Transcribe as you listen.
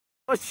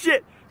Oh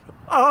shit!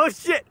 Oh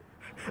shit!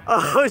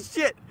 Oh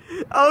shit!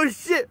 Oh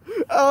shit!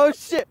 Oh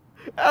shit!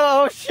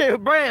 Oh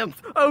shit! Brams!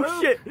 Oh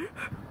shit!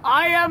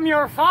 I am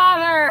your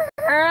father!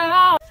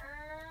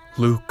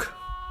 Luke,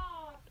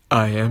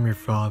 I am your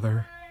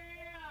father.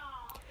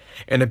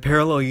 In a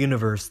parallel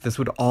universe, this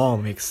would all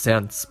make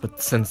sense,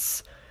 but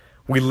since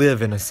we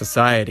live in a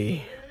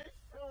society,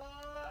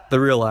 the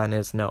real line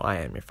is, no, I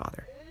am your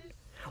father.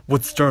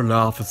 What started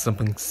off as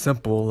something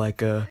simple,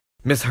 like a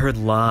misheard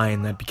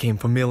line that became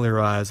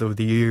familiarized over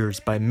the years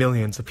by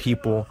millions of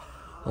people,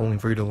 only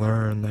for you to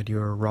learn that you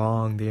were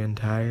wrong the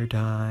entire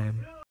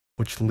time.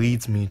 Which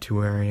leads me to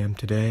where I am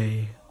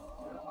today.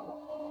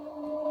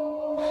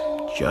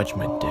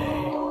 Judgment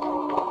Day.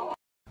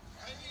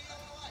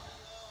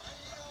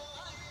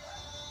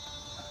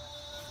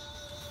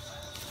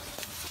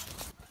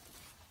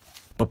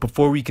 But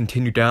before we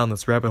continue down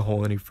this rabbit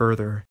hole any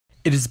further,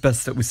 it is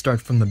best that we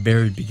start from the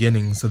very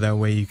beginning so that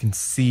way you can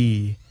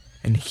see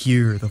and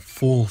hear the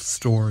full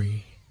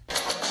story.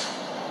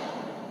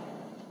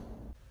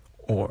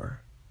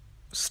 Or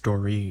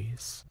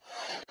stories.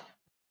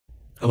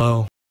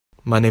 Hello,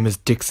 my name is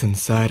Dixon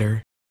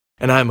Cider,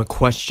 and I am a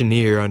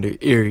questionnaire under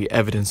Eerie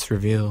Evidence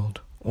Revealed,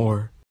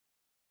 or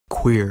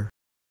queer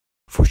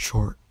for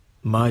short.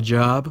 My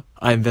job?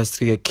 I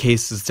investigate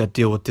cases that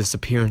deal with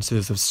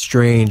disappearances of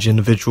strange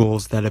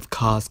individuals that have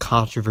caused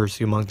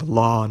controversy among the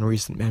law in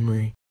recent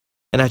memory.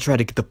 And I try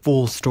to get the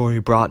full story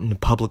brought into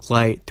public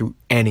light through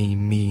any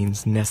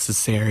means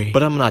necessary.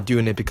 But I'm not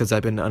doing it because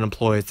I've been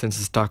unemployed since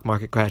the stock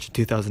market crash in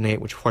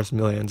 2008, which forced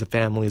millions of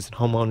families and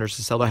homeowners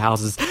to sell their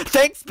houses.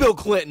 Thanks, Bill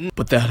Clinton!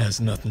 But that has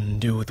nothing to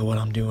do with what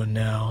I'm doing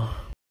now.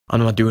 I'm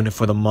not doing it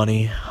for the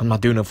money, I'm not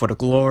doing it for the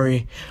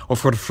glory, or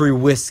for the free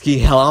whiskey.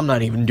 Hell, I'm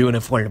not even doing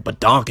it for the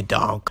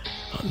badonkadonk.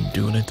 I'm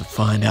doing it to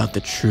find out the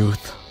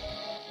truth.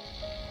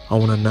 I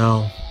wanna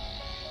know.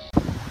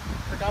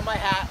 Forgot my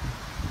hat.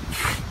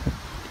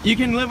 You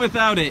can live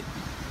without it.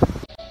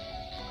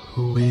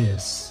 Who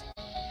is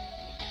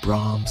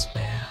Braums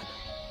Man?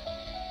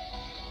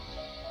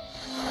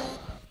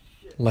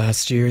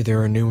 Last year, there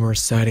were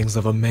numerous sightings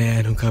of a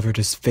man who covered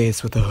his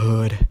face with a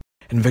hood.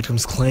 And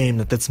victims claim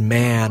that this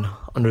man,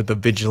 under the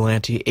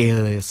vigilante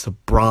alias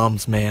of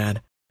Braums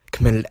Man,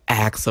 committed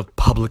acts of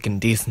public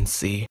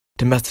indecency,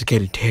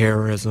 domesticated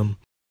terrorism,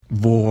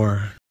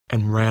 war,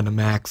 and random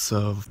acts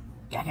of...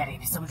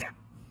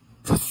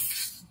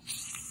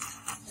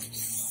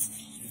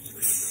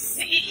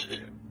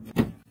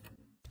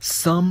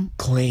 Some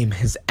claim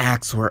his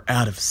acts were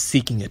out of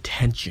seeking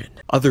attention.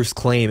 Others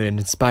claim it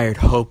inspired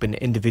hope and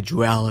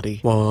individuality,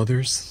 while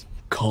others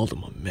called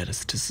him a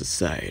menace to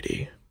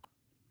society.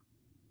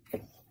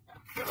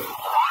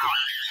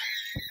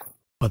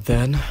 But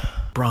then,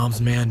 Braums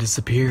Man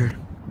disappeared.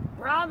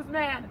 Braums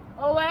Man,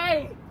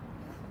 away!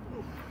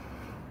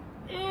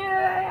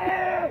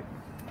 Yeah.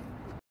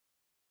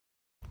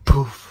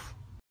 Poof.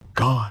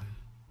 Gone.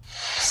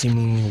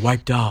 Seemingly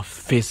wiped off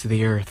the face of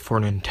the earth for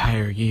an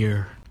entire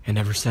year. And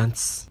ever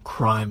since,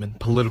 crime and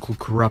political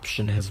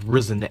corruption has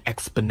risen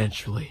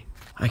exponentially.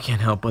 I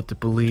can't help but to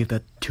believe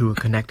that the two are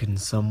connected in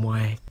some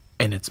way.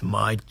 And it's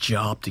my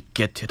job to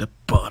get to the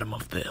bottom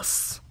of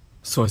this.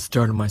 So I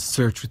started my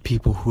search with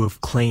people who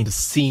have claimed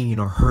seen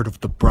or heard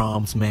of the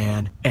Braums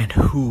Man and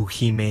who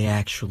he may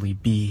actually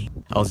be.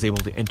 I was able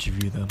to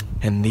interview them,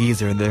 and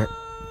these are their...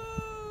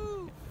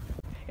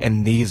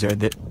 And these are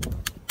the...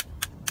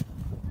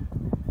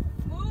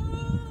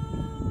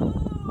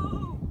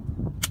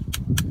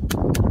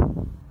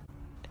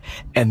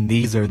 And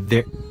these are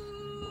their...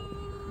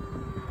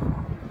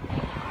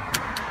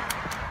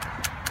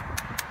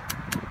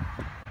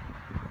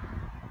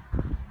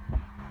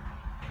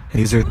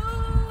 These are...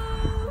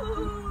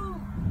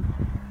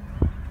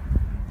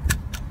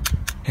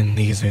 And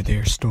these are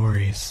their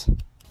stories.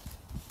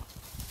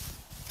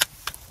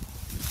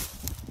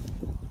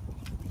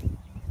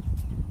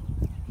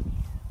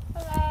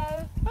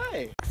 Hello.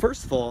 Hi.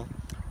 First of all,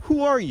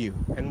 who are you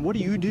and what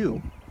do you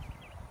do?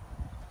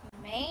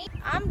 Me?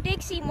 I'm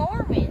Dixie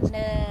Mormons.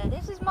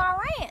 This is my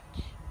ranch.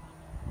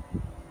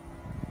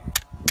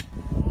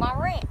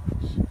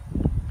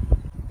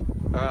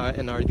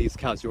 And are these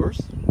cows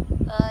yours?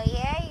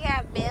 Yeah, you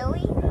got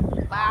Billy,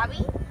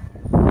 Bobby,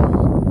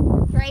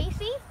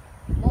 Tracy,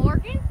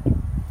 Morgan.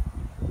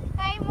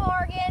 Hey,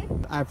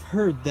 Morgan. I've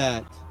heard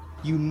that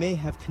you may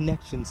have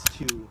connections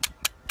to...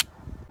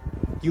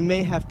 You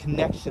may have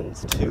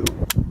connections to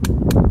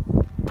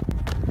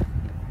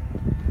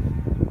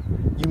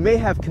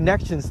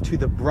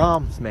the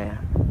Braums Man.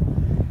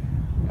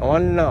 I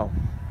want to know,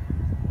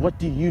 what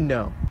do you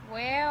know?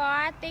 Well,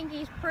 I think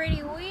he's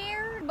pretty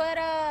weird, but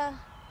I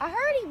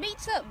heard he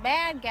beats up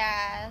bad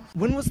guys.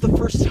 When was the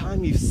first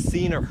time you've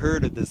seen or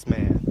heard of this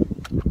man?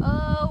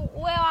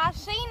 Well, I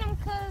seen him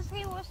because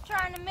he was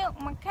trying to milk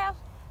my cows.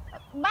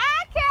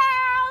 My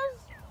cows!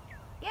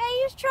 Yeah,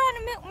 he was trying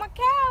to milk my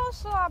cows,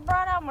 so I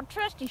brought out my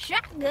trusty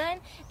shotgun,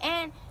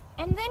 and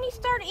then he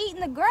started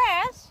eating the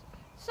grass,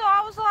 so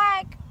I was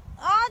like,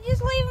 I'll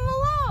just leave him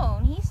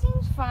alone. He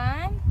seems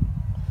fine.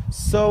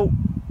 So,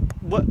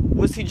 what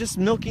was he just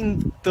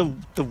milking the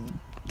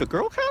the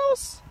girl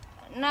cows?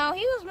 No,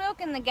 he was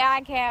milking the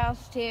guy cows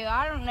too.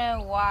 I don't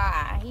know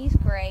why. He's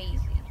crazy.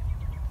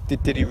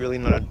 Did he really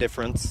know the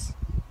difference?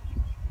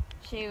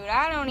 Shoot,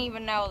 I don't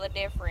even know the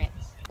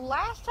difference.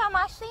 Last time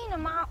I seen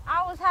him, I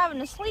was having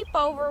a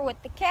sleepover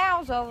with the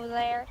cows over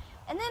there,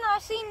 and then I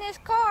seen this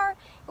car,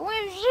 it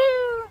went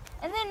zoo,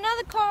 and then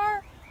another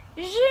car,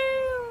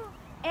 zoo,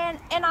 and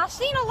I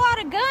seen a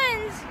lot of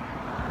guns.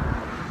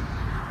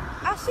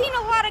 I seen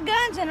a lot of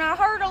guns, and I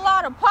heard a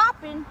lot of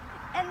popping,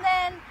 and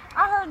then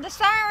I heard the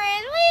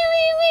sirens, wee,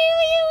 wee, wee,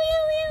 wee, wee,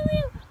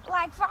 wee, wee,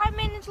 like 5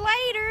 minutes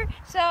later,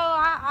 so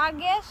I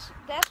guess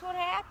that's what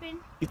happened.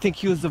 You think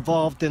he was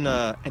involved in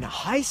a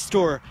heist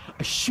or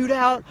a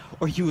shootout,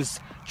 or he was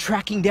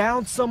tracking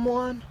down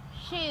someone?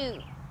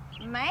 Shoot,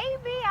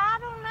 maybe, I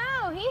don't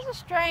know. He's a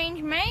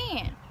strange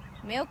man.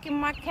 Milking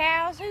my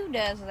cows, who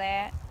does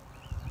that?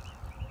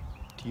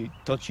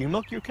 Don't you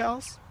milk your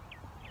cows?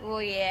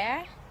 Well,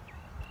 yeah,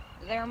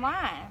 they're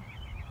mine.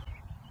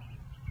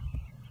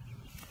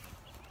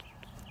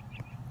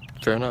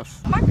 Fair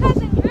enough. My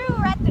cousin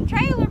Drew at the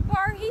trailer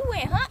park, he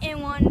went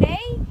hunting one day,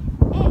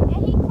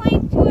 and he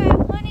claimed to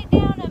have hunted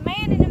down a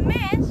man in a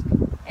mask.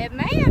 It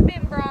may have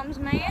been Braums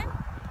Man.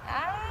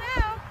 I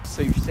don't know.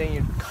 So you're saying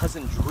your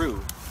cousin Drew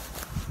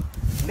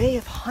may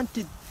have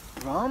hunted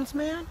Braums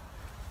Man?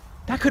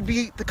 That could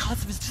be the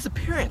cause of his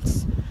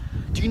disappearance.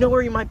 Do you know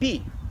where he might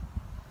be?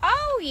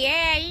 Oh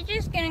yeah, you're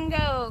just gonna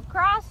go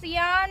across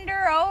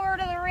yonder, over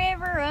to the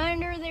river,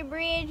 under the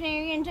bridge, and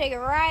you're gonna take a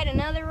right,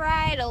 another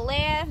right, a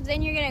left,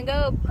 then you're gonna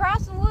go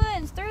across the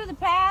woods, through the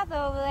path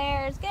over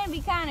there. It's gonna be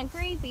kind of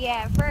creepy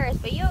at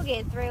first, but you'll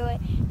get through it.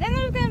 Then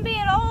there's gonna be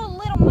an old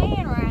little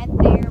man right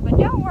there, but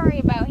don't worry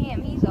about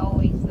him, he's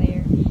always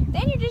there.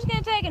 Then you're just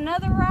gonna take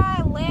another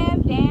right,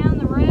 left, down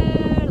the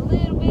road, a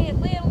little bit,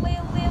 little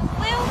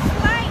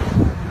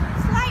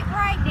slight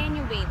right, then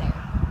you'll be there.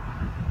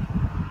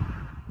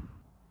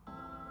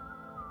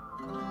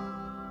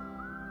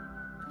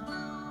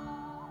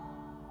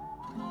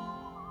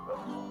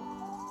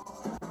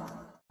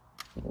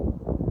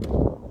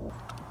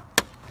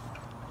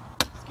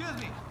 Excuse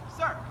me,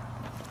 sir.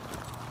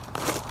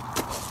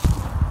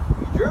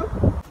 You Drew?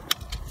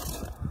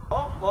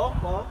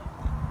 Whoa.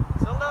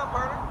 Settle down,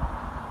 partner.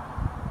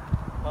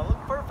 Not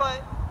looking for a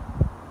fight.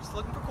 Just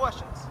looking for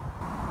questions.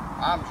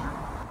 I'm Drew.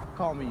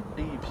 Call me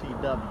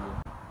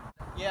DPW.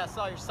 Yeah, I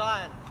saw your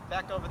sign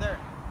back over there.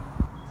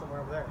 Somewhere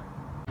over there.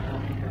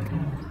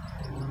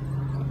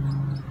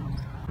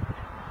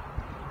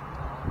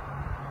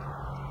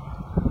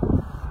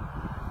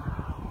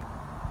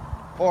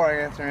 Before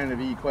I answer any of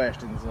these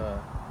questions,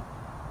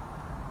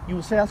 you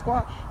a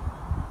Sasquatch?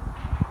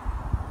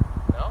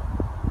 No,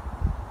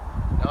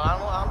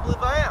 I don't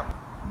believe I am.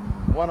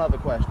 One other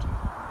question.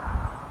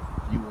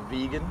 You a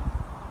vegan?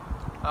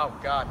 Oh,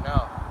 God,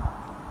 no.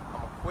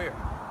 I'm a queer.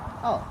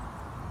 Oh,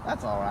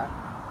 that's alright.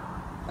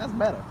 That's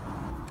better.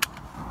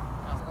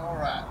 That's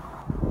alright.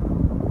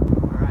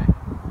 Alright.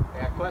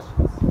 I got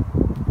questions.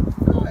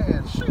 Go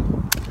ahead, shoot.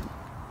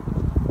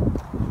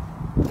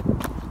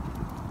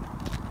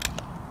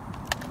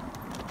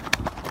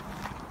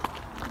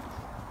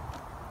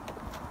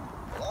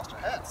 Lost your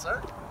hat,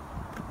 sir.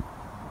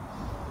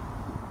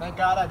 Thank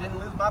God I didn't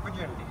lose my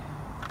virginity.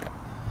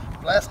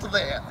 Blast to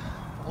that.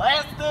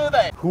 Let's do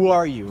that. Who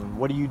are you and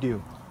what do you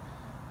do?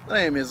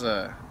 My name is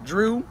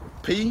Drew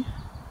P.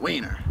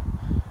 Wiener,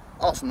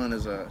 also known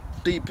as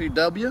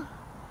DPW.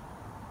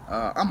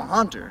 I'm a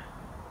hunter.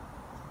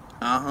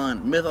 I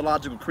hunt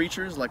mythological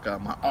creatures like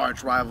my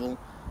arch rival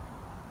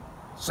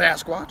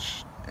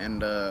Sasquatch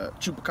and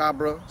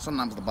Chupacabra,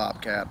 sometimes the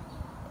Bobcat,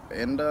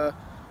 and a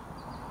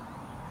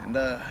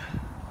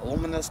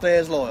woman that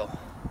stays loyal.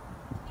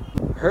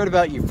 I heard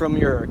about you from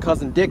your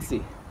cousin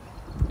Dixie,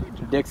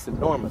 Dixon,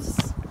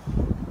 Mormous.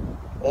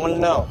 I want to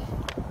know,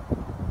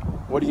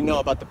 what do you know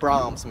about the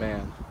Braums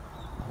Man?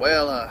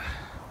 Well,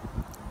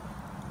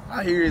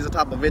 I hear he's a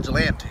type of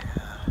vigilante.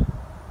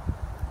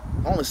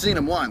 Only seen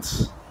him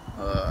once.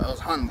 I was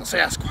hunting the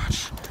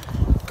Sasquatch,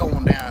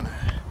 going down.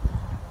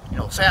 You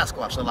know,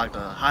 Sasquatch, they like to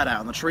hide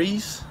out in the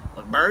trees,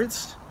 like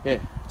birds. Yeah.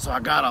 So I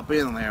got up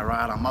in there,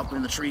 right? I'm up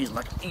in the trees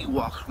like an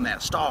Ewok from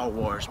that Star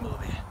Wars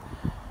movie.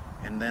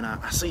 And then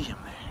I see him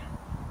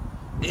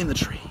there, in the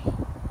tree.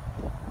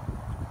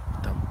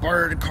 The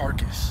bird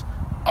carcass,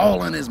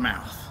 all in his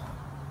mouth.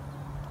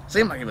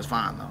 Seemed like he was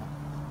fine, though.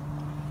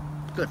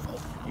 Good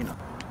folk, you know.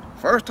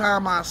 First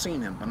time I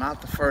seen him, but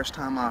not the first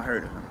time I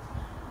heard of him.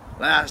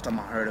 Last time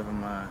I heard of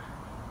him,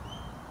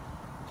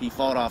 he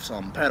fought off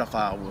some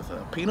pedophile with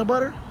peanut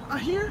butter, I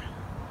hear.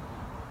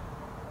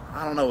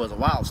 I don't know, it's a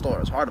wild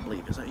story. It's hard to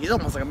believe. He's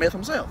almost like a myth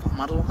himself. I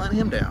might as well hunt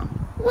him down.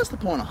 What's the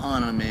point of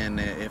hunting him in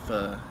if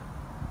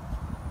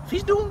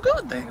he's doing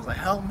good things, like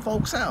helping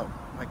folks out,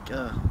 like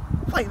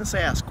fighting the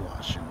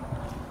Sasquatch and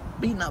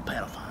beating up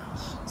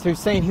pedophiles? So you're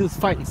saying he was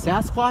fighting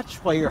Sasquatch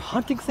while you're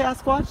hunting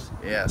Sasquatch?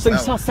 Yeah. So you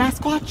saw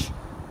Sasquatch?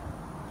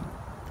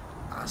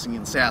 I've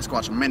seen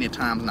Sasquatch many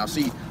times, and I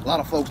see a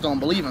lot of folks don't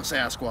believe in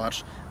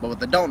Sasquatch, but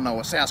what they don't know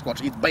is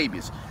Sasquatch eats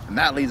babies, and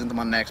that leads into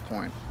my next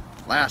point.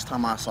 Last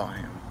time I saw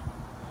him,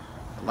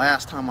 The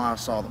last time I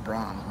saw the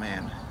Braums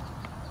Man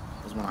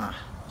was when I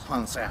was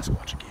hunting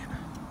Sasquatch again.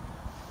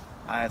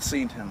 I had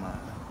seen him,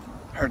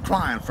 heard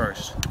crying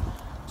first,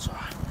 so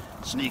I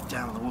sneaked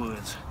down in the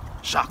woods,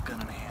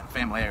 shotgun in hand,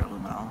 family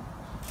heirloom and all,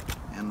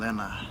 and then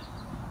the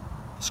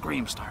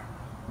screams start,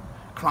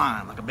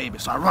 crying like a baby,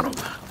 so I run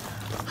over.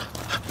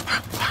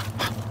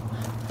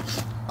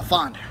 I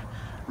find her,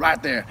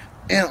 right there,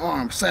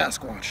 in-armed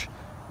Sasquatch,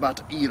 about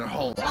to eat her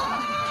whole,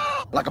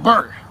 like a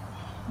burger.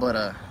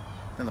 But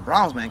then the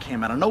Braums Man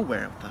came out of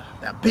nowhere with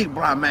that big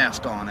bright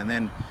mask on, and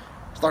then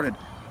started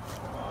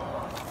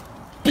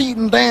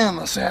beating down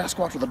the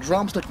Sasquatch with a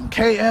drumstick from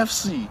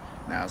KFC.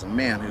 Now, as a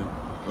man who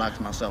likes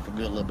myself a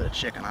good little bit of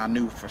chicken, I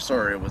knew for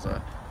sure it was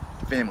a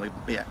family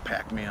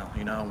backpack meal,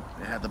 you know.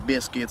 It had the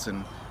biscuits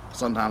and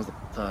sometimes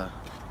the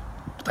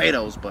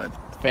potatoes, but...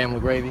 Family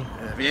gravy?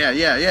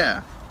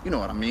 Yeah. You know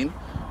what I mean.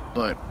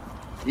 But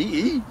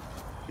he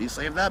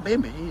saved that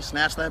baby. He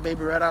snatched that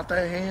baby right out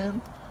their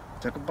hand,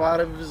 took a bite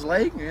of his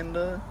leg, and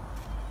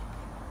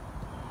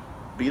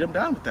beat him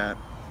down with that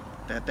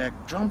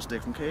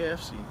drumstick from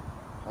KFC,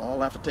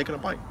 all after taking a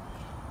bite.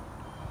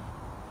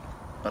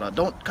 But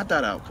don't cut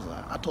that out, because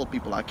I told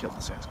people I killed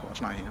the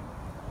Sasquatch, not him.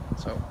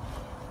 So.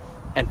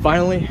 And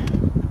finally,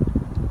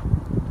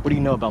 what do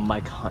you know about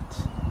Mike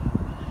Hunt?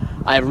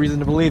 I have reason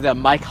to believe that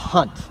Mike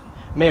Hunt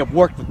may have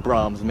worked with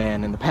Braums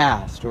Man in the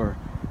past, or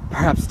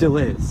perhaps still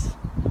is.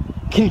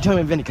 Can you tell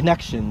me of any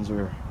connections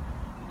or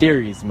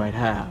theories you might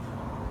have?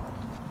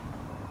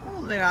 The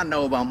only thing I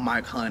know about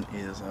Mike Hunt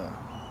is,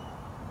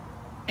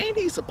 ain't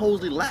he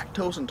supposedly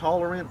lactose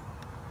intolerant?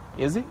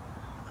 Is he?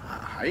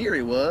 I hear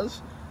he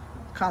was.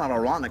 Kind of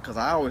ironic, because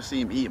I always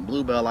see him eating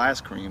Bluebell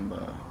ice cream.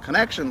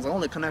 Connections, the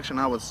only connection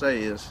I would say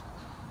is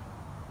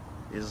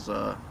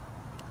I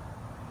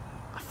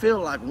feel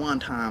like one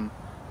time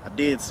I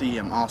did see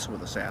him also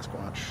with a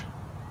Sasquatch.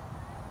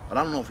 But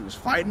I don't know if he was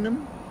fighting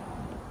him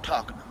or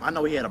talking to him. I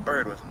know he had a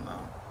bird with him,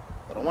 though.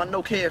 But it wasn't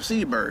no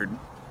KFC bird.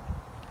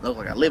 It looked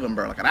like a living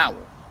bird, like an owl.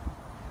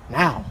 An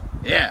owl?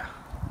 Yeah.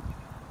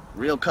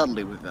 Real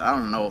cuddly with it. I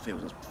don't know if it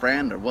was his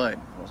friend or what.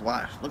 Or his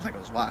wife. Looked like it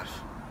was his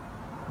wife.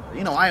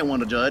 You know, I ain't one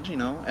to judge, you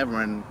know.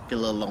 Everyone get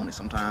a little lonely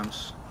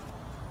sometimes.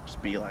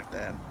 Just be like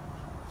that.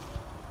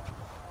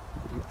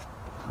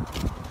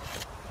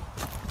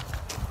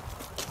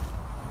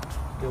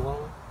 Get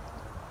lonely?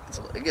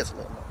 It gets a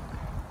little lonely.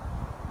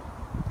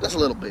 Just a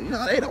little bit. You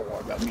know, they don't worry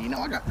about me. You know,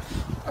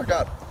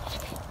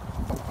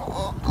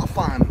 I'll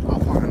find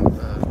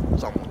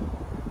someone.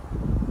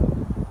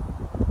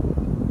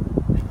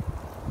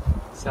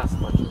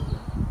 Sasquatch.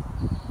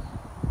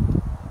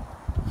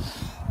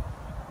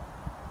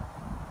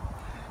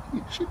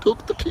 She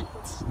took the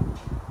kids.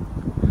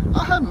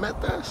 I had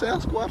met that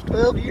Sasquatch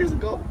 12 years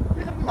ago.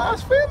 We had a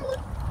nice family.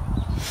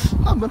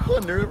 I've been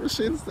hunting her ever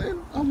since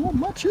then. I want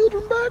my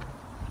children back.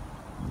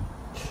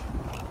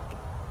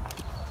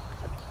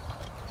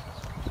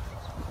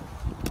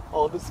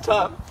 All this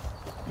time,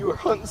 you were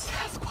hunting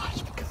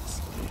Sasquatch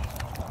because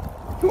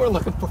you weren't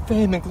looking for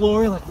fame and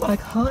glory like Mike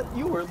Hunt.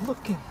 You were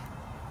looking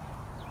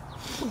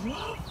for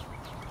love.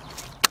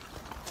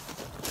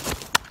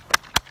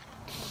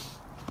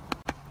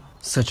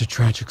 Such a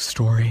tragic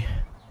story.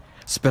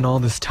 Spent all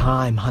this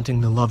time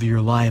hunting the love of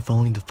your life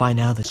only to find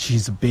out that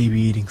she's a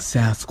baby-eating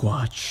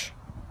Sasquatch.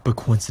 But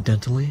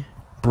coincidentally,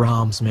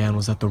 Braums Man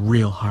was at the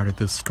real heart of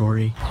this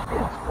story.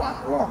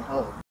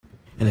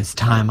 And it's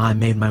time I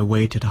made my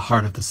way to the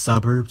heart of the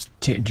suburbs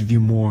to interview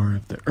more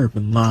of the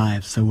urban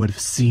lives so I would have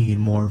seen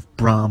more of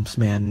Braums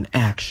Man in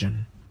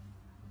action.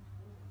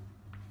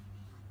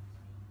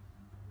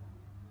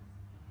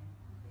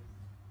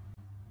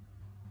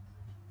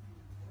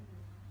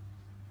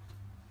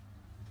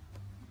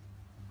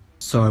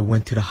 So I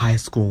went to the high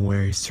school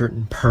where a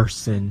certain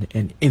person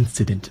and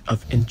incident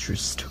of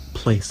interest took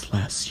place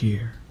last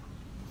year.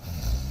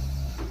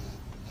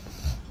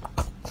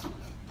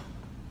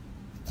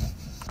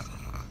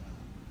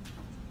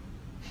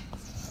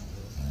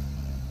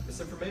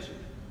 Misinformation.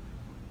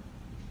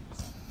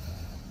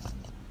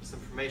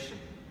 Misinformation.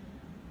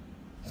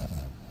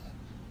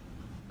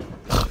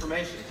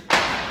 Misinformation.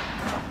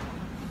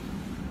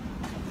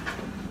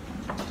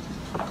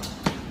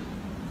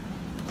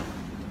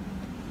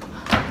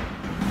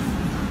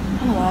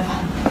 I'm alive.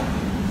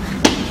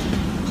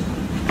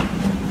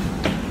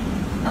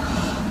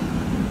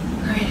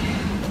 Great.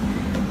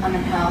 I'm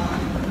in hell.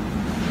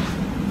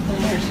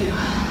 Been here too.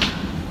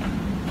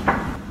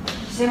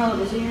 Seem a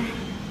little busy here.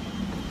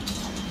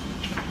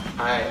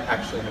 I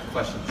actually have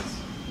questions.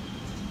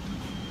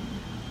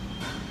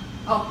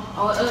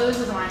 This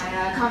isn't mine.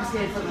 I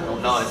confiscated from the...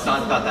 No, it's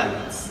not about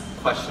that. It's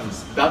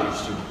questions about your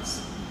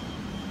students.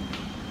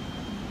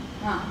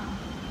 Oh.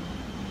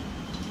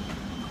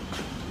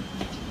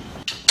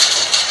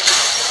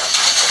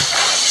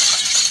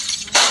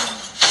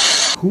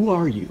 Who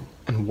are you,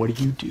 and what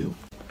do you do?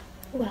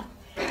 Well,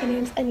 my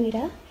name's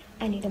Anita,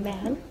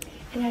 Mann,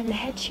 and I'm the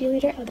head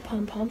cheerleader of the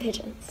Pom Pom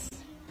Pigeons.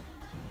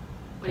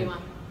 What do you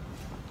want?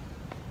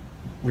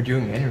 We're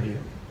doing an interview.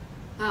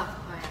 Oh,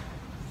 yeah.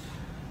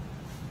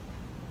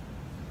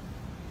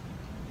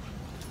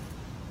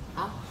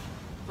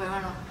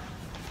 I know.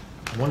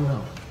 I want to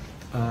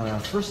know.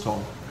 First of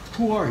all,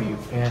 who are you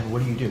and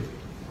what do you do?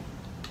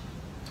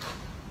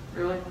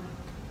 Really?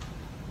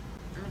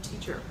 I'm a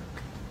teacher.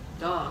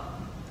 Duh.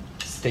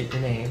 State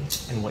your name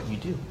and what you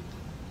do.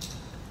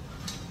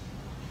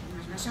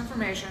 There's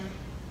misinformation.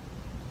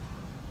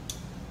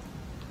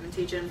 I've been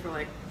teaching for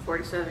like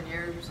 47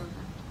 years or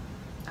something.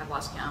 I've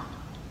lost count.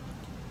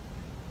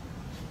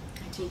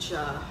 I teach,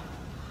 what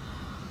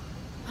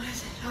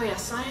is it? Oh yeah,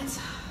 science.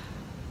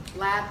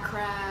 Lab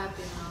crap,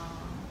 you know.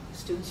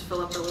 Students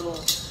fill up their little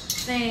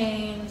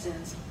things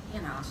and,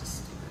 you know, it's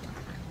just stupid.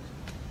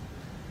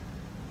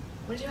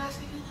 What did you ask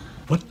again?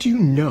 What do you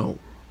know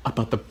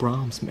about the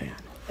Brahms man?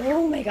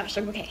 Oh my gosh,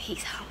 okay,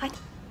 he's hot.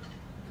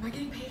 Am I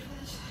getting paid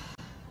for this?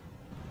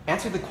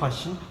 Answer the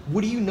question,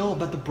 what do you know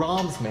about the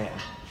Brahms man?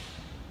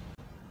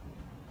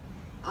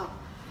 Oh.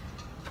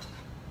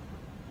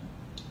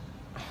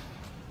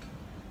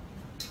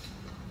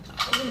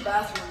 I was in the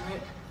bathroom,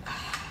 right?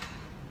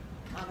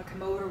 On the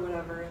commode or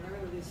whatever, and there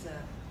was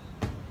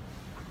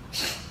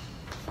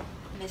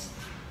Miss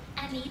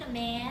Anita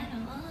Man,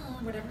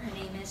 whatever her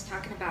name is,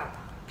 talking about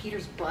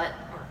Peter's butt,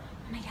 or,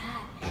 oh my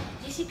god,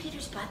 did you see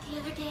Peter's butt the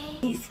other day?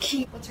 He's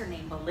cute. What's her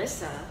name,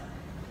 Melissa?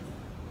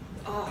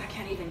 Oh, I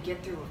can't even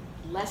get through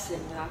a lesson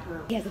without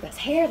her. He has the best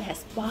hair, the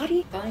best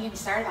body. Don't even get me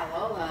started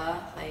about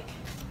Lola, like,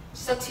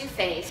 so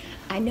two-faced.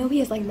 I know he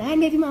has like 9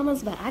 baby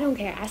mamas, but I don't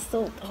care. I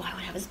want to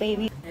have his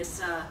baby.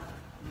 Melissa,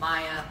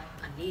 Maya,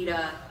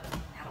 Anita,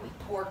 Natalie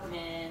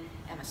Portman,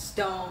 Emma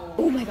Stone.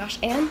 Oh my gosh,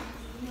 and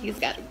he's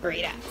got a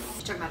great ass.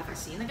 You talking about if I've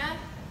seen the guy?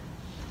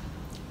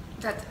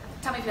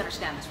 Tell me if you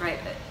understand this, right?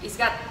 He's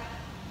got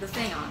the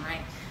thing on,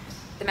 right?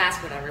 The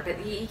mask, whatever, but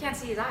he can't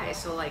see his eyes,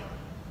 so like,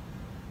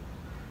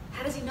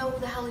 how does he know who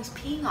the hell he's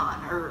peeing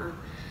on? Or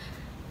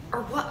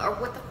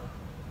what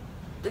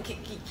the,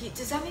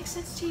 does that make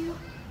sense to you?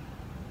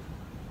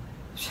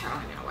 I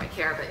don't even know why I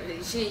care, but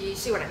you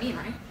see what I mean,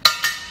 right?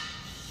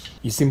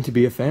 You seem to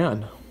be a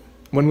fan.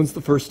 When was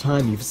the first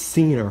time you've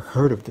seen or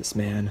heard of this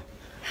man?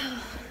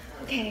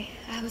 Okay,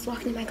 I was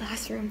walking in my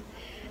classroom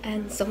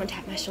and someone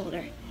tapped my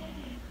shoulder.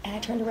 And I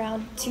turned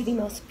around to the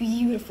most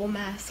beautiful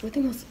mask with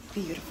the most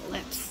beautiful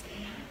lips.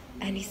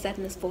 And he said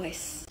in his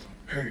voice,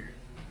 "Hey,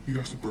 you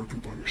got some bird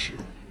poop on your shoe."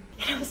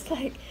 And I was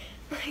like,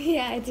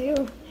 yeah, I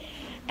do.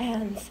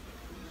 And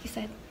he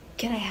said,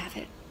 "Can I have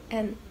it?"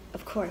 And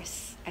of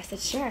course, I said,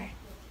 sure.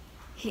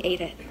 He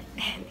ate it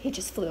and he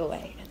just flew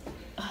away.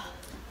 Oh,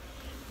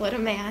 what a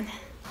man.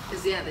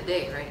 It's the end of the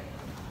day, right?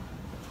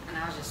 And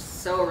I was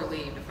just so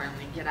relieved to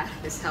finally get out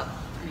of this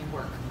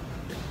work.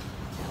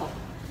 Hell.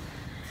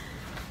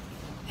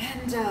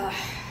 And I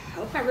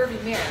look in my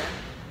rearview mirror.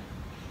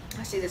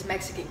 I see this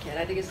Mexican kid.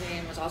 I think his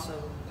name was also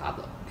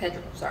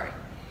Pedro, sorry.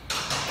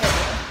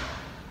 Pedro.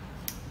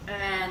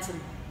 And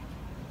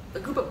a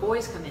group of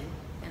boys come in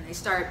and they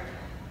start,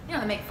 you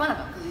know, they make fun of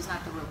him because he's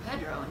not the real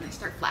Pedro, and they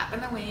start flapping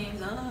their wings,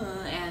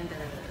 and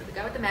the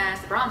guy with the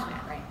mask, the Brahms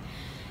man, right,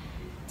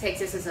 takes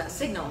this as a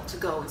signal to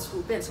go and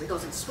swoop in. So he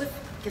goes and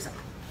gives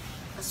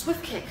a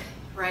swift kick,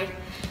 right?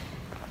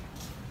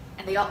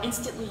 And they all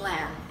instantly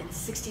land in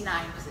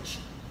 69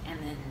 position. And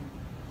then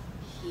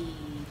he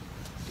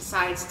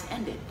decides to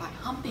end it by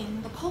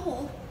humping the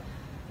pole.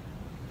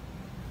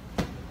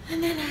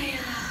 And then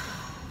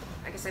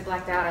I guess I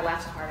blacked out. I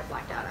laughed so hard I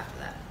blacked out after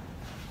that.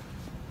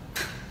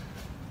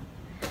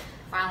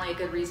 Finally, a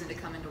good reason to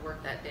come into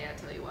work that day, I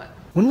tell you what.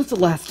 When was the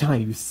last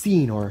time you've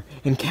seen or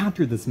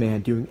encountered this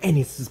man doing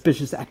any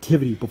suspicious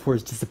activity before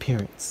his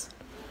disappearance?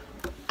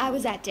 I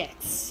was at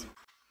Dick's.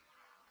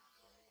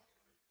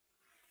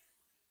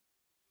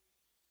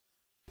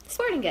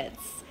 Sporting goods.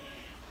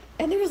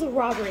 And there was a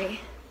robbery.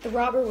 The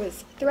robber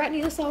was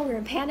threatening us all. We were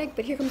in panic,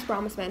 but here comes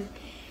Brahms Man.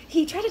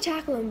 He tried to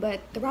tackle him,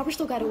 but the robber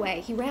still got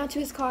away. He ran to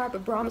his car,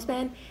 but Brahms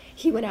Man,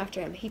 he went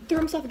after him. He threw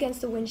himself against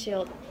the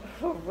windshield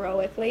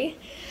heroically.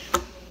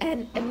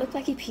 And it looked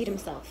like he peed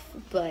himself,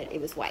 but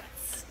it was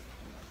whites.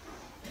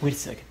 Wait a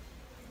second.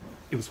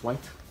 It was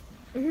white?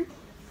 Mm-hmm.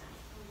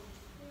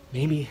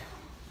 Maybe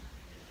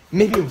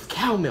it was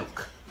cow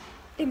milk.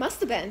 It must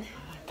have been.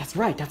 That's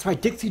right.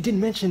 Dixie didn't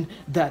mention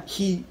that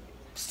he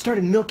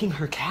started milking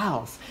her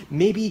cows.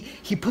 Maybe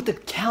he put the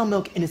cow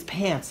milk in his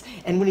pants,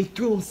 and when he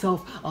threw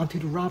himself onto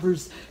the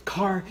robber's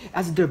car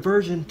as a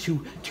diversion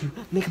to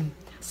make him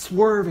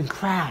swerve and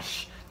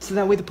crash, so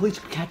that way the police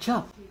could catch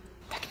up.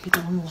 That can be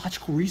the only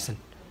logical reason.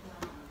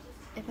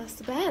 It must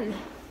have been.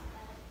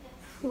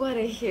 What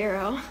a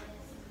hero.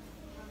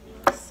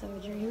 So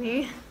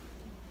dreamy.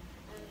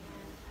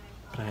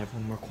 But I have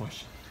one more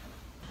question.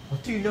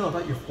 What do you know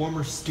about your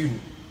former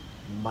student,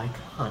 Mike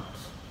Hunt?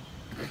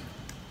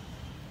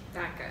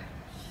 That guy.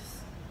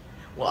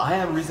 Well, I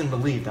have reason to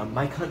believe that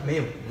Mike Hunt may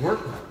have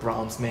worked with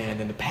Brahms Man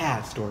in the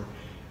past, or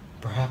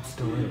perhaps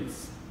still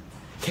is.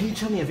 Can you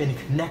tell me of any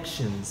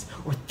connections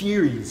or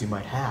theories you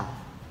might have?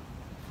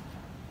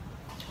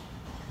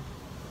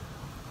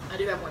 I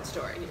do have one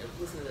story. Here,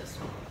 listen to this.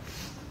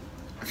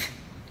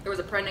 There was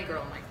a pregnant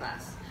girl in my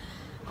class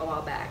a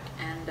while back,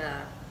 and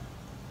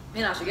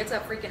you know, she gets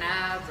up freaking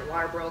out, her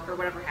water broke, or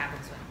whatever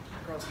happens when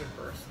girls give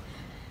birth.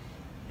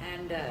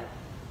 And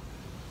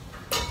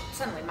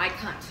suddenly Mike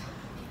Hunt,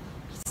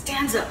 he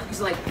stands up and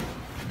he's like,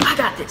 I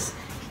got this.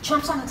 He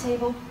jumps on the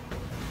table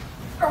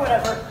or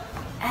whatever,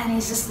 and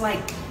he's just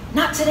like,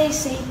 not today,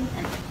 Satan,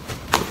 and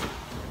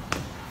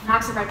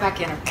knocks it right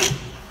back in.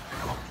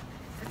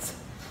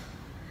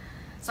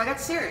 So I got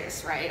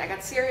serious, right? I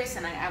got serious,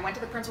 and I went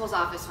to the principal's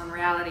office. When in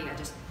reality, I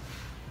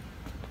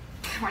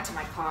went to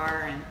my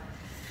car and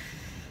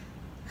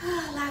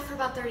laughed for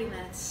about 30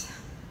 minutes.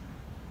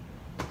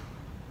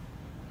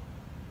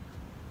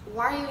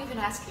 Why are you even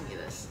asking me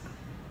this?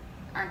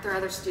 Aren't there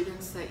other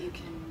students that you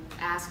can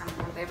ask on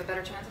where they have a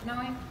better chance of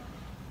knowing?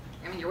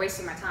 I mean, you're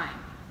wasting my time.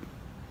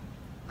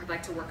 I'd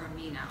like to work on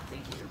me now,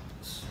 thank you.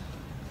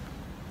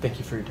 Thank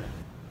you for your time.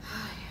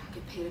 I don't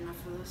get paid enough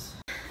for this.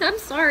 I'm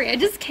sorry, I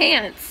just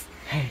can't.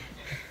 Hey,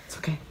 it's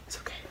okay, it's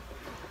okay.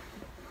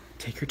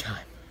 Take your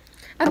time.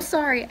 I'm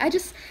sorry, I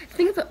just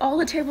think of all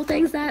the terrible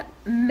things that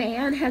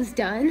man has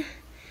done.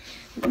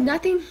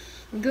 Nothing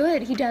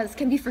good he does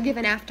can be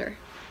forgiven after.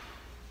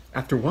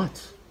 After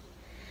what?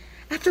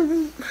 After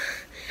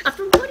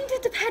what he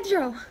did to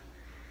Pedro.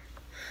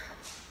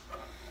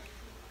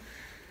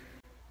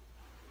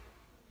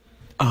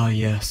 Ah,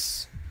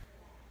 yes.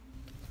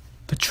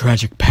 The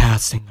tragic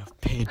passing of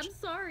Pedro. I'm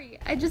sorry,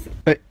 I just...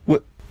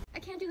 What? I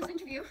can't do this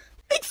interview.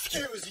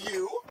 Excuse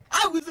you?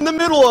 I was in the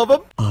middle of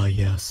them! Ah,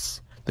 yes.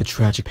 The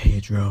tragic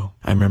Pedro.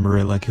 I remember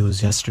it like it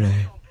was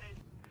yesterday.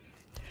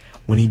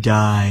 When he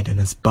died and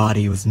his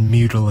body was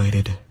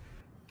mutilated.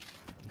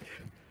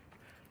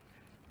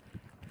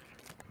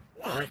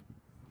 What?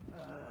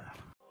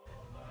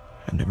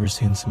 I've never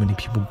seen so many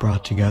people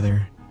brought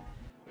together.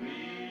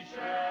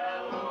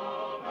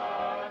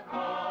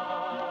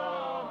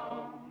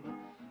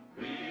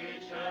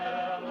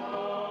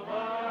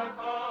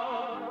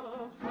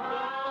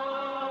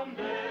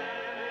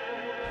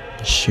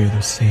 Share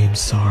the same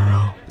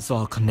sorrow. This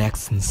all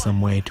connects in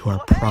some way to our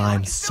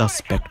prime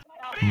suspect,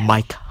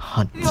 Mike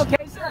Hunt.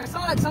 Okay, sir, I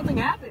saw that something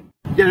happened.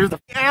 Yeah, there's the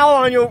owl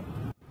on you.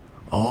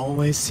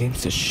 Always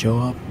seems to show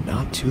up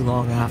not too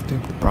long after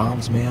the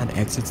Braums man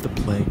exits the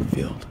playing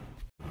field.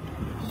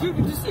 Did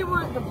you see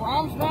where the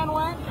Braums man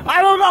went?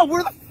 I don't know,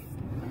 where the...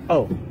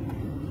 Oh.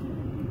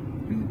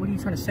 What are you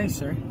trying to say,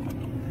 sir?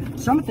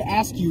 So I'm going to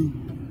ask you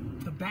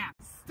the back.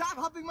 Stop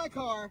humping my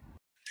car.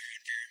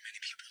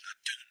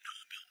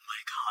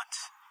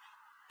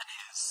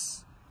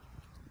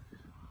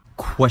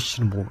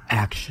 Questionable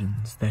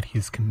actions that he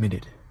has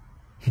committed.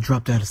 He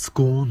dropped out of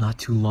school not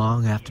too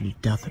long after the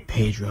death of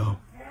Pedro.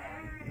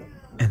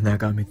 And that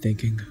got me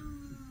thinking,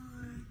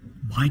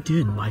 why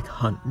did Mike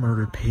Hunt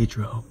murder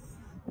Pedro?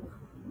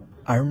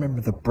 I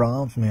remember the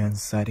Braums man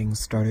sightings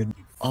started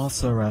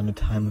also around the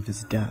time of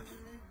his death.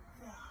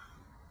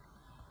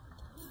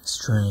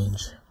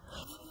 Strange.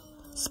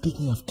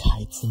 Speaking of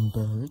kites and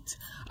birds,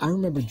 I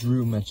remember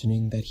Drew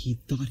mentioning that he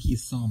thought he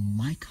saw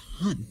Mike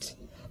Hunt,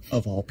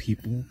 of all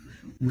people,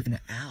 with an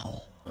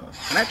owl.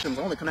 Connections,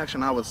 the only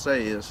connection I would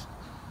say is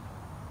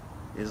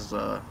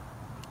I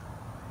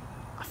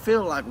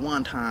feel like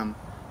one time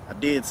I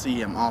did see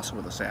him also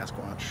with a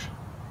Sasquatch.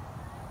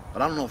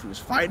 But I don't know if he was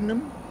fighting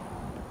him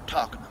or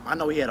talking to him. I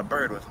know he had a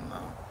bird with him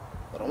though.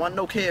 But it wasn't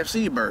no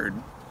KFC bird.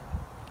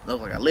 It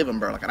looked like a living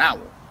bird, like an owl.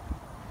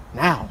 An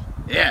owl?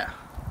 Yeah.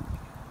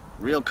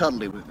 Real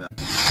cuddly with that.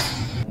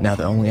 Now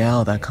the only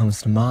owl that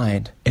comes to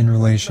mind in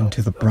relation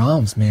to the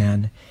Braums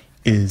man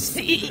is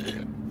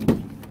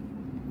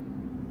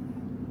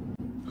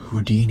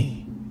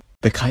Houdini.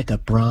 The kite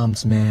that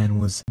Braums man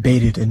was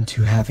baited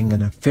into having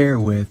an affair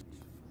with.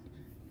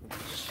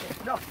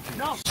 No!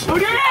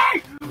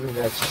 Houdini!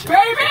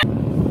 Baby!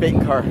 Bait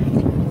car.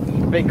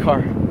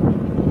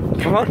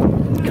 Come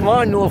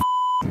on, you little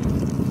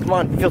Come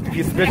on, filthy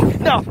piece of bitch.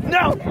 No!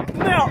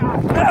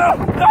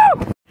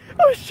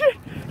 Oh shit!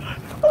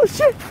 No!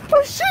 Shit!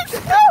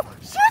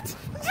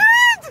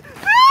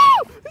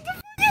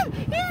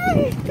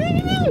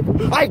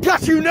 I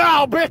got you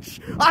now, bitch!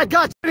 I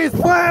got his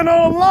plan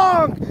all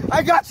along!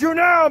 I got you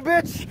now,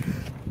 bitch!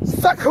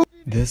 Suck who?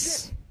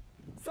 This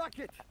Suck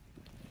it!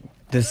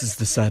 This is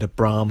the side of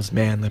Braums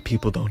man that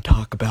people don't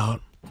talk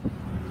about.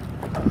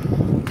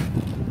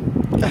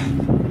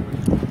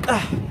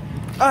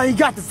 You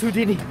got this,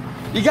 Houdini!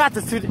 You got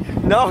this, Houdini!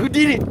 No,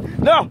 Houdini!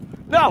 No!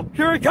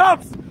 Here he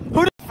comes!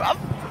 Houdini!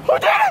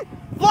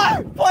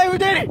 Fly,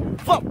 Houdini!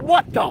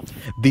 What the?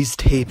 These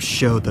tapes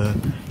show the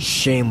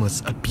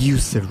shameless,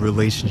 abusive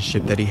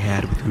relationship that he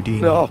had with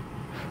Houdini. No.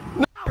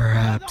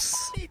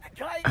 Perhaps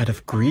out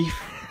of grief,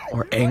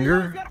 or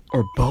anger,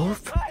 or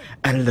both,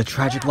 out of the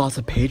tragic loss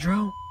of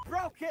Pedro?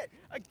 Broke it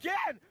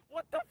again!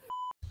 What the?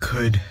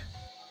 Could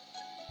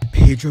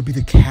Pedro be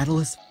the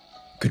catalyst?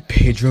 Could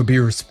Pedro be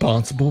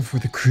responsible for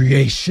the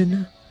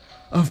creation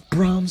of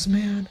Braums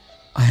man?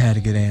 I had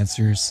to get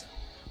answers,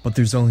 but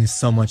there's only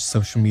so much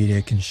social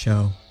media can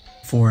show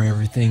before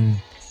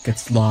everything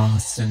gets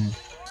lost and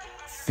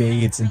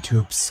fades into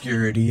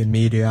obscurity and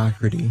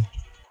mediocrity.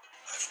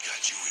 I've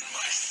got you in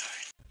my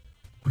sight.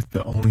 With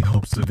the only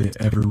hopes of it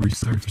ever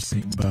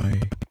resurfacing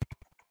by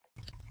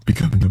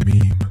becoming a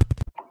meme.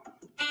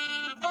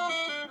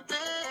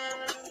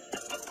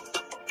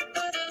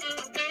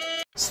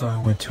 So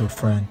I went to a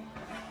friend.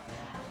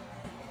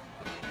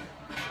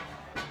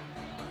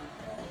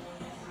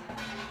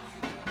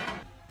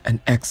 An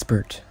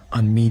expert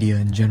on media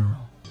in general.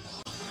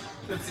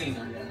 Good seeing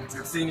you. It's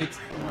good seeing you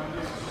too.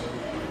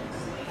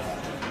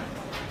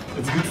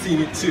 It's good seeing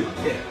you too.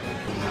 Yeah.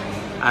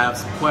 I have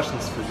some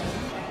questions for you.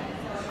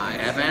 I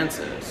have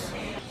answers.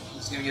 I'm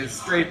just gonna get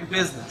straight to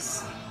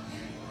business.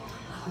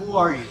 Who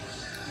are you,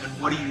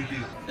 and what do you do?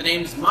 The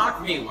name's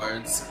Mark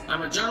Miwards.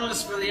 I'm a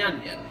journalist for The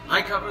Onion.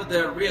 I cover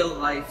their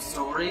real-life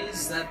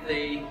stories that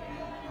they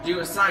do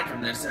aside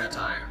from their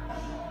satire.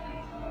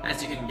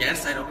 As you can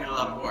guess, I don't get a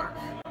lot of work.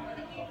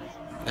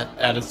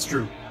 That is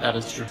true. That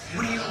is true.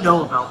 What do you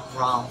know about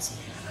Brahms?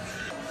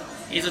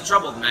 He's a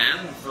troubled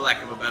man, for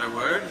lack of a better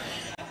word.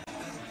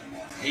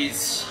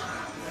 He's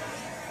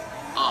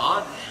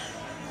odd,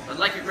 but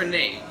like a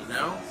grenade, you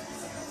know?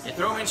 You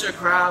throw him into a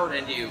crowd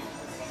and you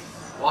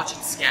watch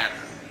it scatter.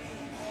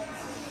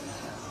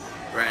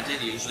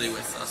 Granted, usually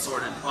with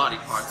assorted body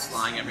parts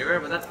flying everywhere,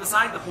 but that's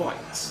beside the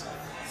point.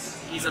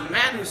 He's a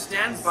man who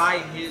stands by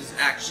his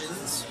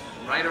actions,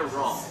 right or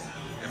wrong.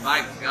 And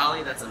by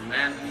golly, that's a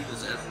man who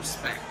deserves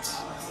respect.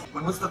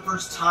 When was the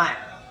first time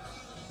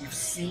you've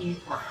seen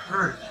or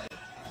heard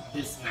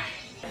this man?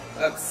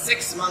 About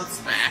 6 months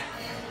back,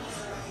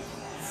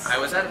 I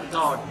was at the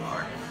dog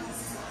park,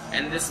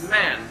 and this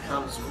man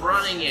comes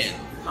running in,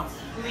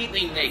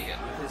 completely naked,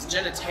 with his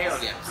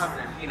genitalia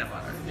covered in peanut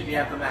butter. Did he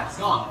have the mask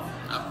on?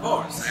 Of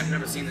course, I've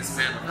never seen this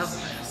man without the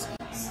mask.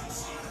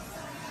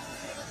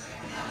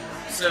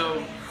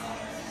 So,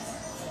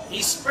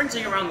 he's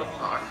sprinting around the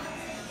park,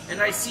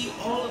 and I see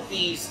all of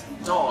these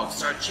dogs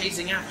start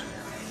chasing after him.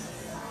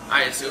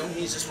 I assume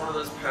he's just one of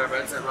those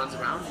perverts that runs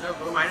around, you know,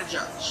 who am I to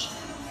judge?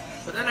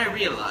 But then I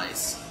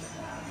realize,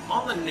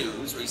 on the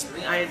news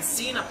recently, I had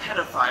seen a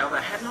pedophile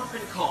that had not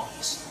been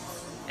caught.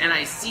 And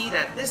I see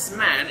that this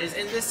man is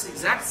in this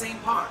exact same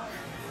park.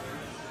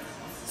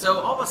 So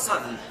all of a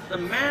sudden, the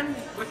man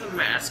with the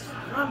mask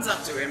runs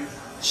up to him,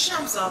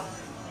 jumps up,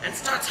 and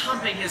starts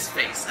humping his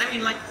face. I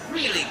mean, like,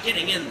 really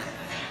getting in there.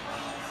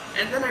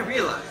 And then I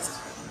realized,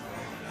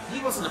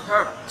 he wasn't a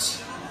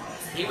pervert.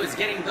 He was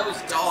getting those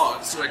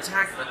dogs to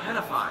attack the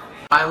pedophile.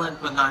 Violent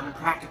but not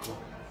impractical.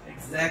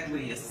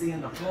 Exactly, you see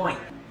the point.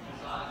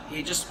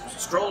 He just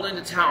strolled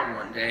into town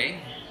one day.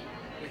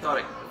 We thought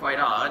it quite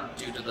odd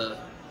due to the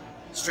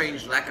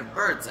strange lack of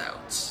birds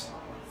out.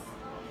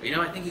 But you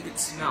know, I think you could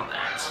smell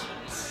that.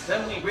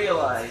 Then we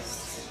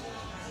realized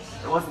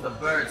it wasn't the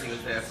birds he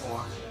was there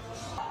for.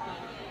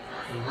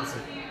 Who was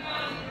it?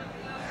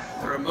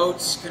 The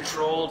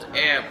remote-controlled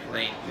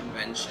airplane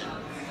convention.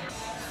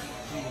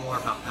 Tell me more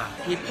about that.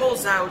 He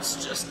pulls out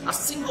just a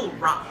single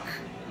rock.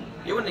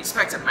 You wouldn't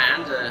expect a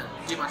man to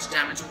do much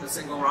damage with a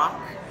single rock.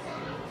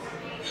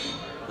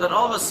 But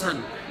all of a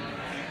sudden,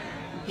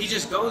 he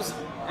just goes,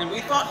 and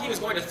we thought he was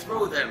going to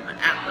throw them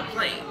at the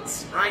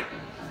planes, right?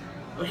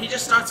 But he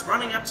just starts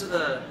running up to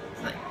the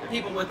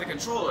people with the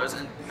controllers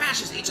and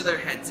bashes each of their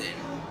heads in.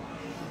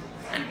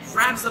 And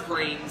grabs the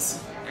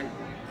planes, and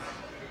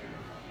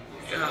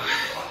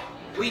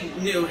we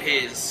knew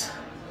his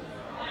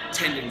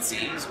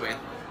tendencies with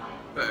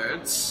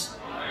birds.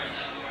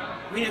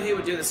 We knew he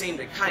would do the same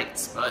to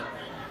kites, but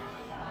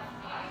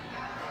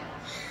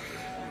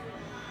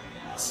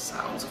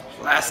sounds of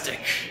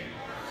plastic.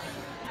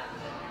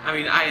 I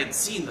mean, I had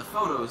seen the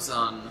photos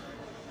on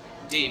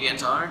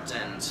DeviantArt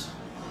and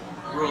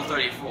Rule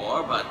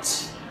 34,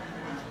 but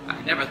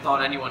I never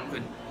thought anyone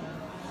could,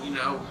 you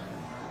know,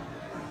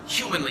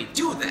 humanly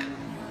do them.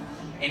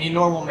 Any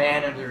normal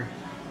man under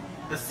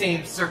the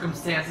same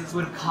circumstances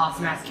would have caused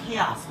mass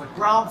chaos with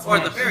Brahms Or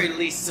Man. at the very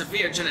least,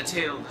 severe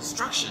genital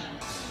destruction.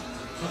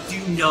 What do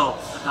you know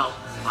about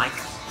Mike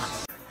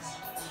Hunt?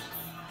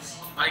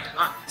 Mike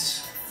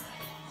Hunt.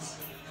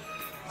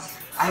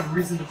 I have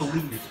reason to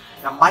believe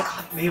that Mike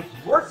Hunt may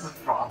have worked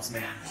with Brahms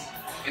Man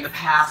in the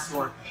past,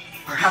 or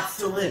perhaps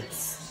still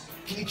is.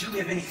 Can you tell me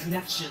of any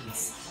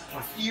connections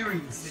or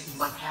theories that you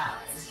might have?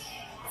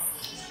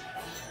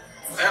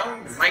 Well,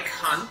 Mike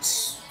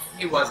Hunt,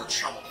 he was a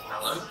troubled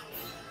fellow.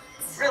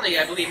 Really,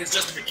 I believe his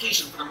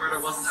justification for the murder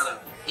wasn't out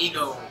of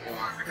ego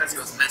or because he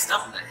was messed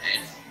up in the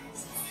head.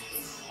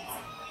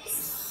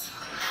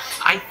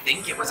 I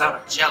think it was out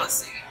of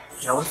jealousy.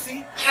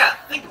 Jealousy? Yeah,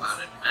 think about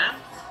it, man.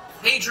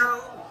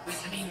 Pedro,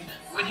 I mean,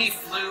 when he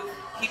flew,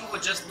 people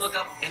would just look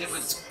up and it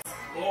was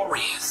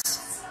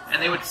glorious.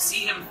 And they would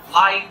see him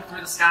flying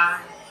through the sky.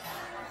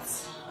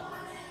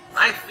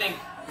 I think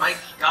Mike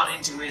got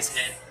into his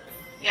head.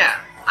 Yeah,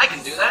 I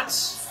can do that.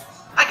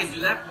 I can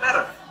do that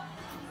better.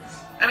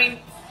 I mean,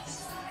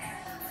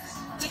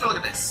 take a look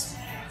at this.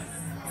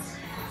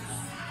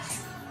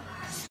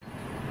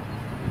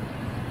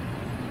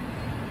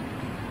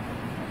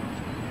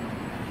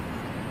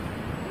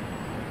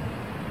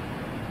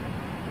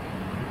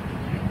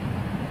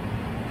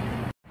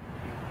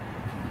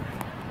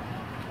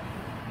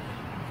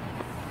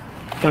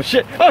 Oh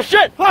shit! Oh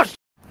shit! Oh shit!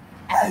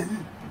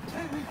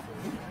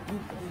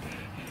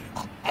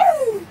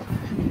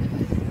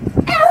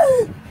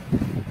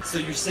 So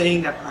you're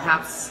saying that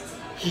perhaps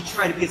he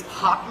tried to be as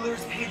popular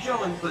as Pedro,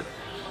 but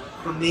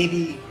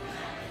maybe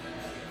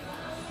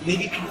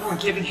people weren't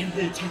giving him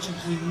the attention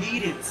he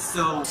needed,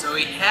 so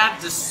he had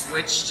to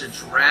switch to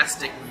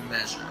drastic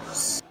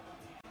measures.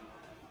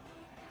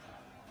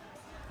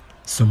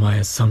 So my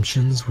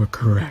assumptions were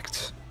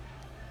correct.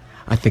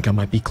 I think I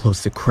might be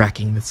close to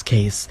cracking this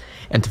case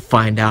and to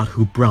find out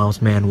who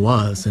Braums Man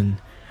was and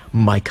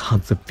Mike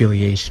Hunt's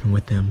affiliation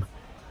with him.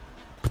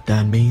 But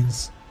that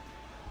means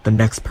the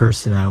next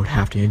person I would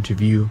have to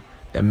interview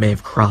that may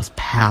have crossed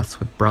paths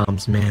with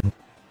Braums Man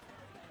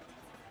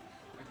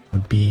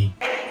would be...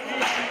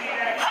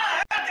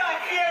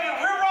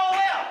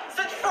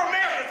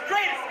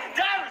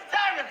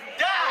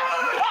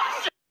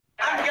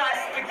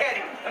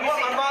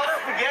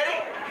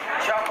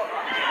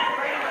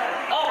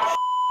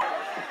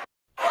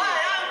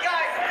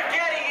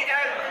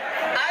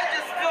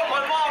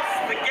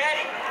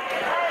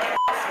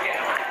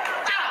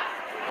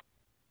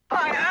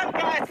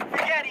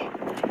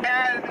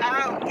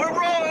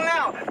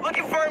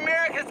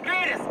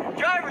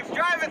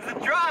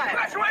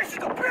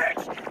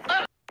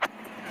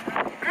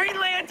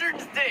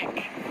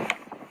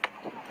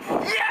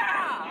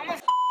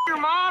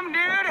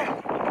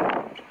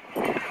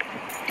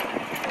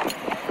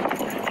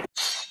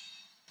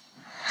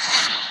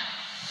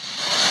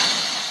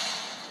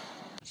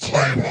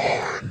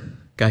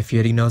 Guy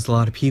Fietti knows a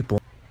lot of people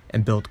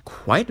and built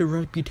quite a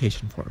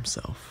reputation for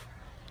himself,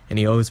 and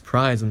he always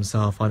prides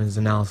himself on his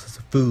analysis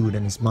of food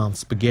and his mom's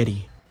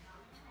spaghetti.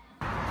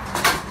 Hi,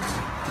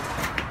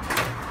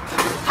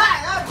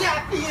 I'm Guy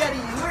Fietti,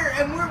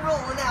 and we're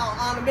rolling out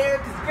on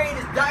America's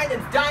greatest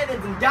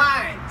diners and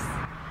dines.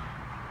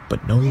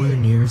 But nowhere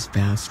near as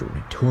fast or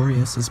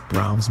notorious as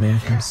Braums Man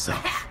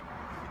himself.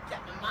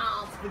 Got my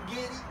mom's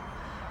spaghetti.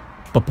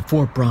 But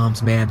before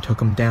Braums Man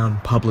took him down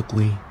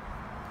publicly,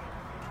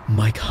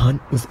 Mike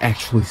Hunt was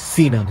actually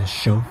seen on his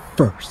show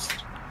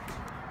first.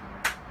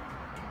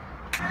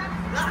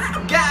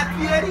 I'm Guy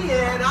Fietti,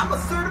 and I'm a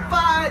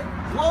certified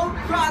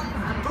globe-trotting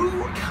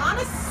food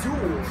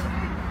connoisseur.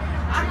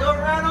 I go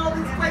around all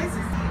these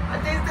places, I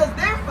taste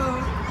their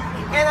food,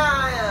 and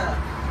I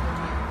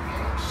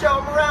show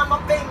them around my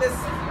famous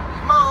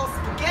mom's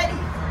spaghetti.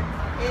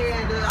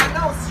 And I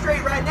know it's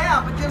straight right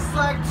now, but just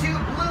like two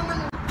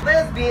blooming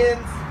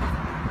lesbians,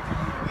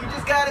 you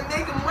just gotta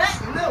make them wet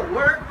and they'll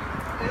work.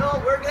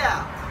 It'll work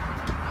out.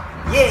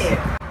 Yeah.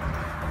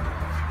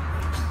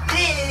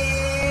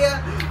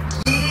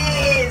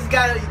 It's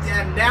gotta,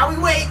 and now we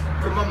wait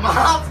for my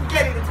mom's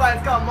spaghetti. That's why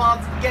it's called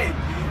mom's spaghetti.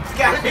 Just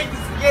gotta make the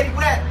spaghetti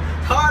wet.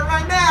 It's hard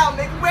right now.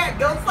 Make it wet.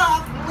 Go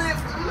soft and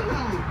lift.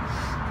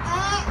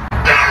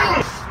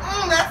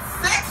 That's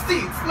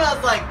sexy. It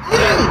smells like.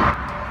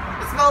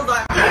 It smells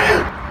like.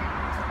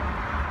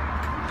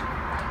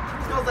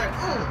 It smells like.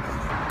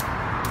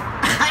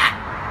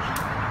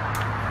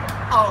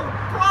 Oh,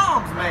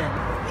 Braums Man.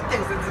 He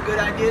thinks it's a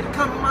good idea to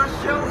come to my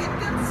show and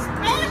then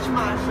smash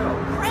my show,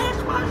 crash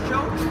my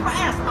show,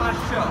 trash my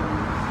show.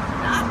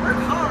 Now, I work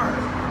hard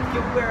to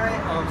get where I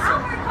am. I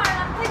work hard.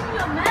 I'm cleaning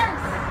your mess.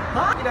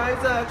 Huh? You know,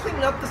 he's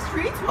cleaning up the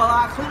streets while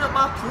I clean up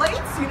my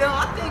plates. You know,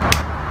 I think,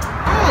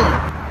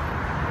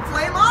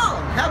 flame on,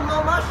 have him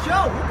on my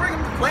show. We'll bring him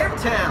to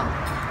Flavortown.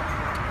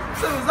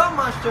 So he's on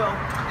my show.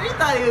 And he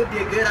thought it would be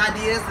a good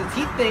idea since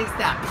he thinks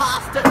that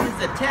pasta is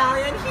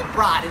Italian. He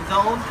brought his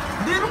own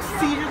Little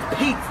Caesar's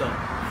pizza.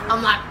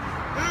 I'm like,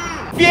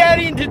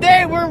 Fietti, and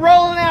today we're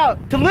rolling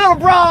out to Little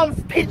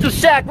Braums Pizza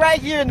Shack right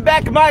here in the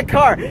back of my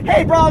car.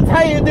 Hey Braums,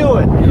 how you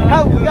doing?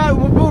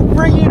 We'll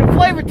bring you to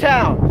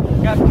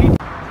Flavortown. Got pizza.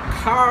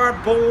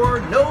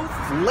 Cardboard, no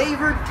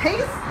flavor,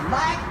 tastes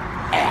like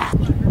ass.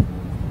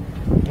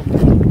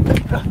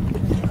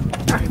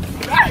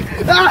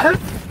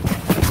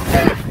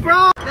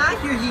 Bro, I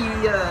hear he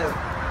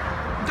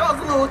draws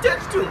a little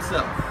attention to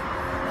himself.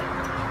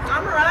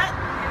 I'm alright.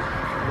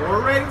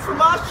 More ratings for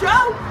my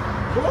show.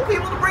 More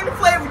people to bring to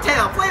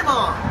Flavortown. Flame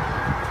on.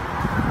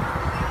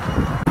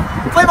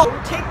 Flame on.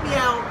 Take me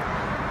out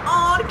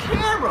on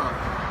camera.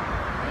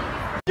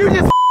 You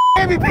just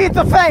gave me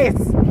pizza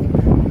face.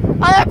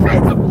 I have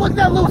pizza. Look at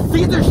that Little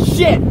Caesar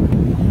shit.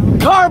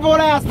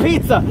 Cardboard ass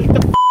pizza. Get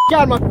the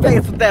out of my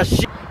face with that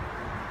shit.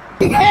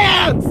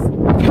 Hands.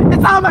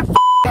 It's on my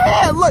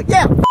hand. Look,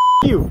 yeah.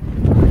 You.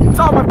 It's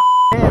on my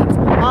hands.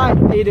 Hi.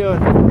 How you doing?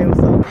 Hey, what's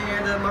up?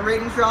 And my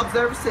ratings dropped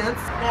ever since.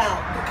 Now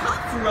the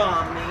cops are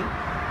on me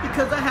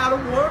because I had a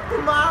warrant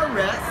for my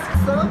arrest.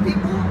 Some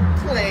people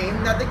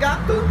claim that they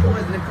got food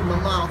poisoning from my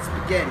mom's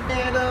spaghetti.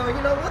 And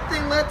you know, one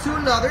thing led to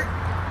another.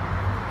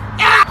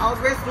 I was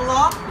arrested the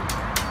law,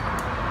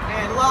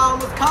 and the law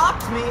almost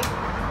copped me.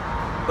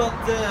 But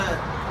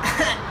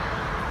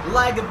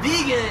like a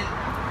vegan,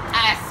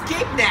 I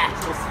escaped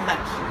natural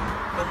selection.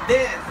 But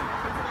this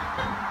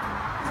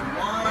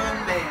one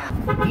man.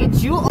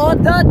 Did you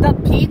order the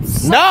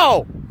pizza?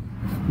 No!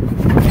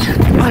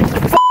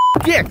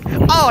 Dick!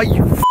 Oh,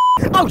 you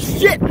oh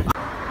shit!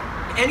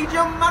 And he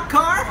jumped in my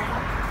car.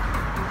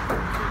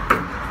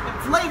 And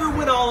flavor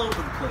went all over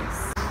the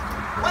place.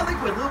 One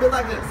liquid, a little bit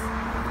like this.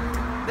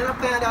 Then I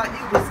found out it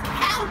was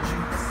cow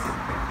juice.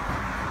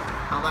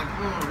 I'm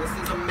like, this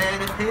is a man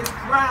of his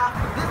craft.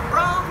 This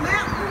Braums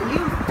man, he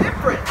was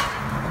different.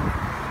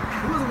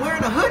 He wasn't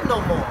wearing a hood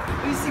no more.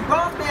 But you see,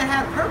 Braums man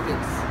had a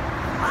purpose.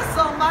 I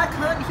saw Mike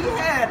Hunt, he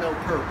had no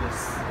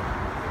purpose.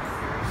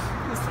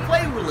 He was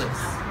flavorless.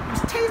 He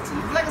was tasty. He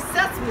was like a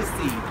sesame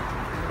seed.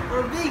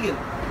 Or a vegan.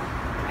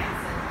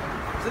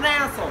 He was an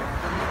asshole.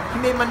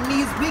 He made my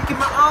knees weak and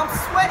my arms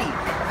sweaty.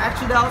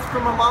 Actually, that was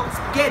from my mom's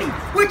spaghetti,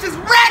 which is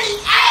ready!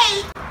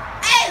 Hey!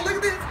 Hey, look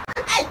at this!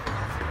 Hey!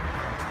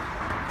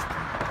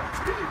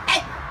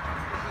 Hey!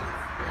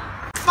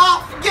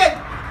 Small spaghetti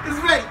is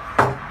ready!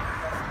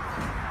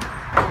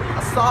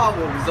 I saw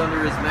what was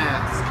under his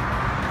mask.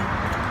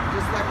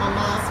 Just like my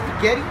mom's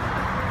spaghetti.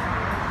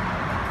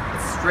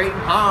 It's straight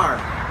and hard.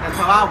 That's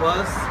how I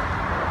was.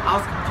 I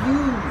was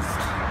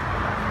confused.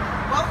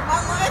 What was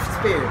my life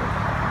spared?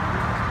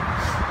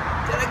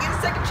 Did I get a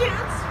second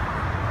chance?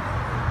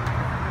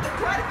 They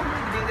try to come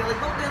in today. They're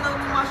like, don't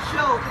download my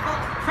show. They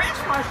don't crash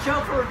my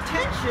show for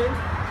attention.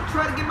 They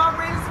try to get my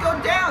ratings to go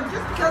down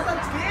just because I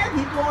scam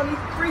people on eat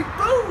free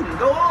food and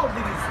go all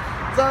these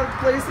other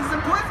places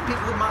and poison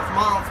people with my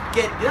mom's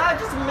spaghetti. Did I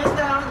just miss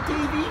that on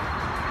TV?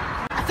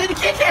 I said you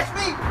can't catch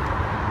me.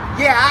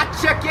 Yeah, I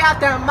check you out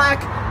that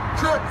Mike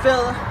Hunt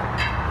fella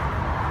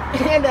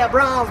and that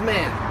Braums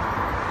man.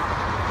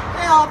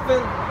 They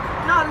often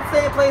not in the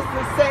same place at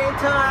the same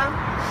time.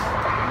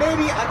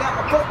 Maybe I got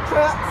my foot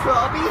trapped, so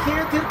I'll be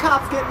here till the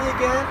cops get me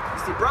again.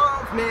 See,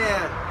 Braums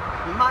man,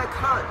 Mike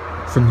Hunt.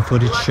 From the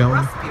footage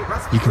shown,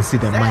 you can see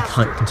that Mike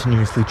Hunt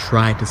continuously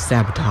tried to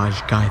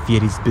sabotage Guy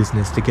Fietti's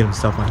business to get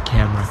himself on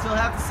camera,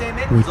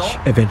 which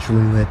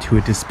eventually led to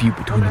a dispute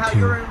between the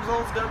two.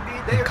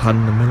 And caught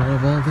in the middle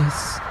of all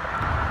this,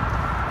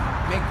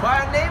 make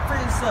quite a name for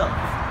himself.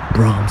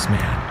 Braums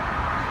Man.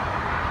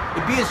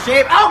 It'd be a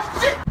shame. Oh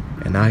shit!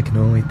 And I can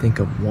only think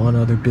of one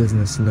other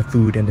business in the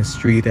food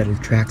industry that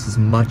attracts as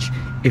much,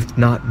 if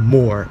not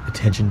more,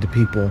 attention to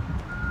people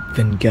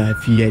than Guy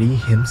Fieri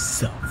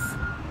himself.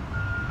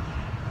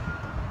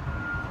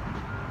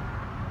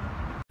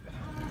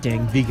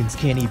 Dang vegans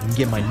can't even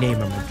get my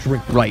name on the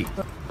drink right.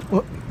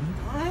 What?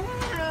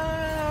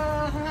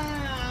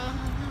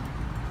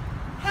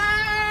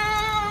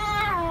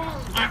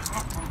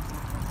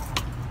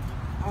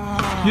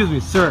 Excuse me,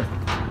 sir.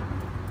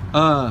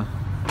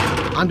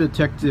 I'm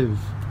Detective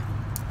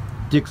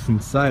Dixon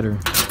Cider.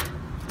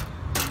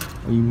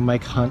 Are you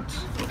Mike Hunt?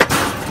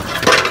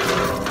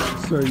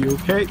 Sir, are you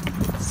okay?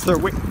 Sir,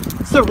 wait.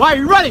 Sir, why are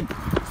you running?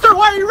 Sir,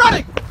 why are you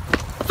running?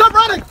 Stop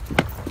running!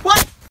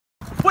 What?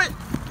 Wait!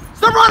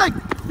 Stop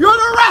running! You're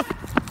under arrest!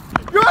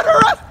 You're under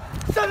arrest!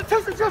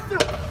 Sanitation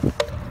justice!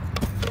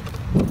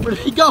 Where did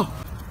he go?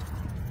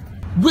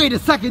 Wait a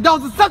second, that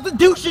was a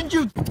substitution,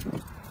 you...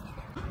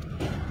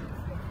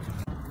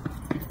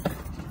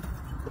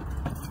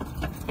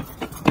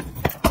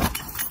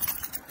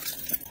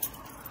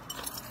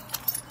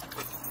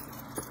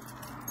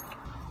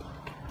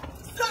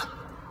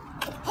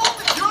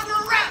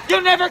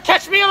 You'll never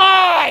catch me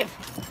alive!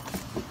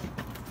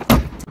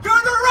 You're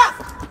under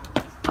arrest!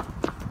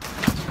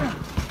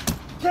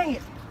 Dang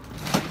it!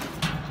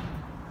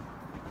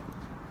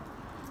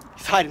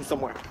 He's hiding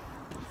somewhere.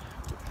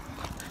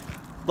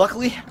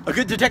 Luckily, a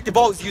good detective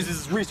always uses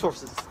his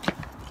resources.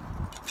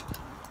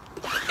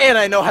 And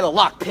I know how to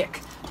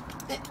lockpick.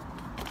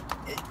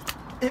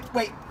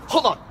 Wait,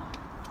 hold on.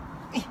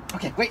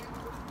 Okay, wait.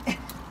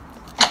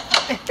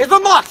 It's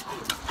unlocked!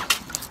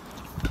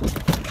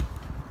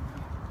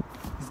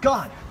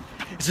 Gone.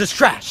 It's just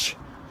trash.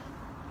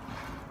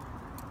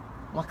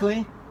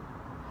 Luckily,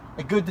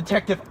 a good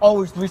detective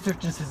always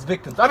researches his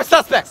victims. I'm a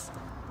suspect.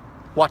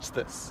 Watch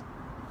this.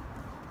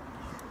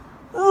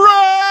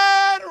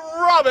 Red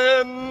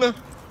Robin.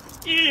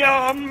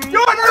 Yum.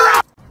 You're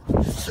under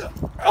arrest.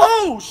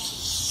 Oh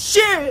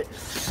shit.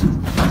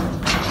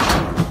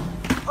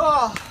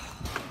 Oh.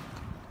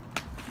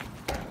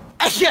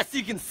 I guess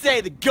you can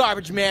say the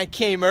garbage man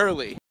came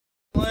early.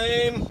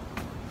 Lame.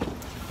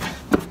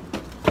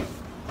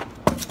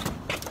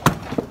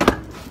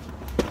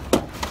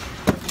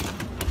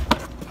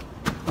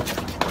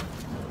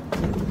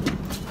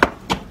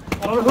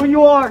 I don't know who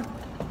you are.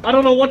 I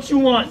don't know what you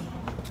want.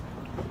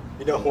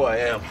 You know who I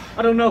am.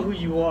 I don't know who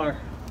you are.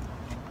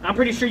 I'm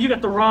pretty sure you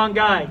got the wrong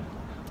guy.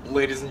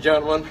 Ladies and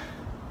gentlemen.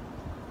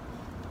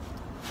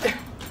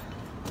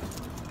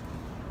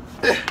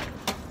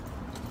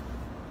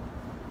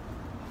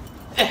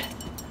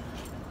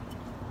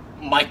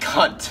 Mike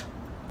Hunt.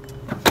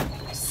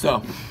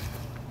 So,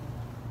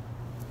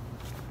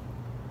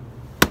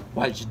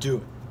 why did you do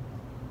it?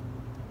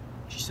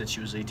 She said she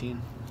was 18.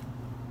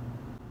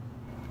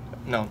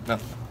 No,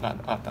 not.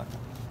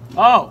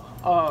 Oh,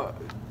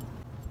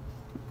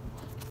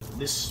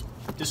 this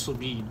will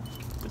be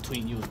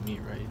between you and me,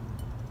 right?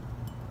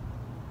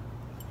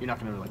 You're not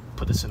gonna like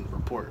put this in the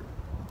report,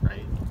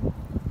 right?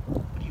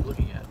 What are you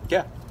looking at?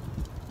 Yeah.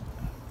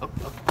 Oh,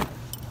 okay.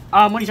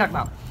 What are you talking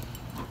about?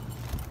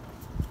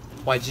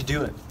 Why'd you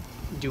do it?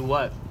 Do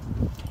what?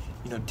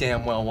 You know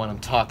damn well what I'm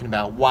talking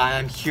about. Why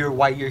I'm here,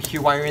 why you're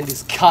here, why you're in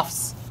these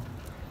cuffs.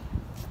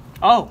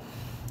 Oh,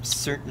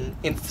 certain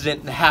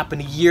incident that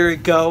happened a year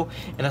ago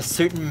and a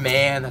certain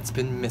man that's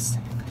been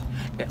missing.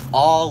 It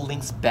all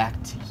links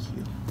back to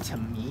you. To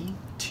me?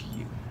 To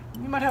you.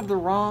 You might have the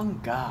wrong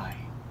guy.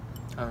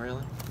 Oh,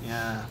 really?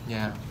 Yeah.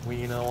 Yeah. Well,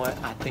 you know what?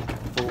 I think I'm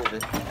full of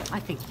it. I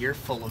think you're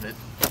full of it.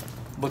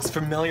 Looks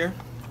familiar?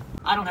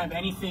 I don't have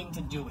anything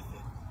to do with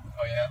it.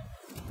 Oh, yeah?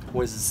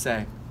 What does it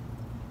say?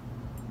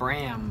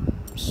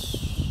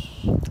 Brahms.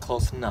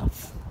 Close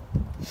enough.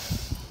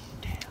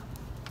 Damn.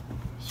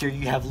 Here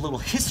you have a little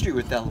history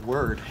with that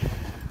word.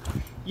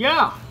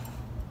 Yeah.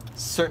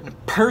 Certain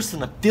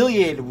person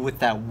affiliated with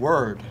that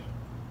word.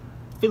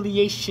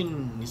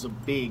 Affiliation is a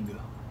big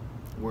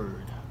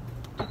word,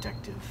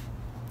 detective.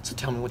 So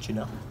tell me what you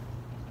know.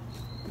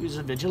 He was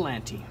a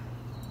vigilante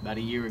about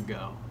a year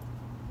ago.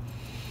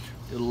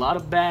 Did a lot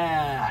of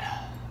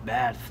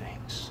bad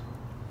things.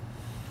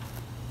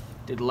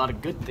 Did a lot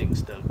of good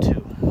things though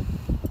too.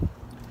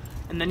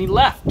 And then he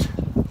left.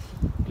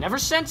 And ever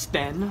since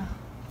then,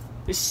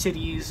 this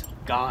city's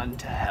gone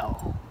to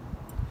hell.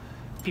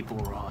 People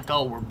were all like,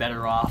 oh, we're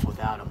better off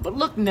without him. But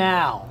look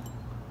now.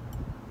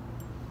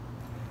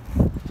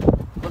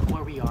 Look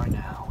where we are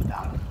now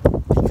without him.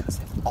 Because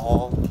it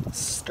all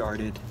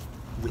started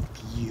with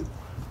you.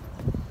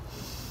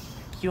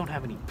 You don't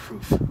have any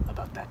proof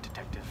about that,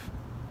 detective.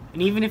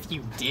 And even if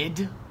you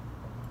did,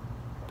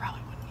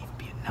 probably wouldn't even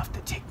be enough to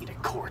take me to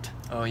court.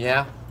 Oh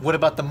yeah? What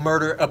about the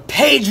murder of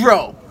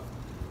Pedro?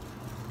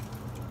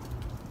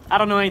 I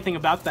don't know anything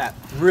about that.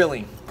 Really?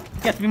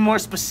 You have to be more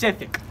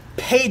specific.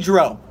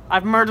 Pedro!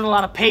 I've murdered a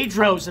lot of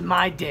Pedros in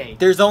my day.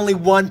 There's only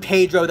one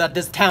Pedro that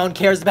this town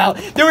cares about.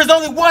 There is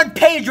only one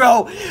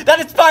Pedro that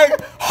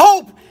inspired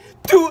hope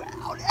to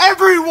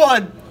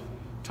everyone!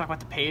 Talk about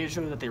the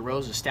Pedro that they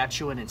rose a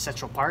statue in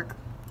Central Park?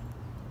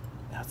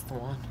 That's the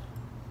one.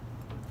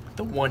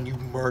 The one you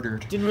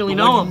murdered. Didn't really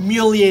know him.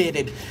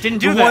 Humiliated. Didn't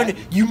do the that. The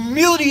one you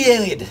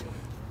humiliated.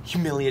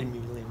 Humiliated.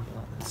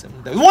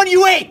 The one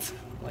you ate!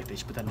 Like they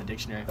should put that in the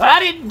dictionary. But I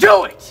didn't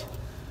do it!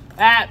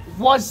 That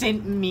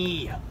wasn't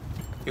me.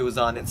 It was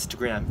on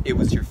Instagram. It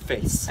was your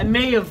face. It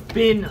may have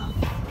been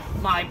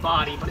my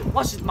body, but it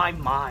wasn't my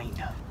mind.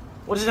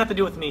 What does it have to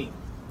do with me?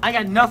 I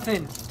got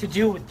nothing to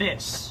do with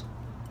this.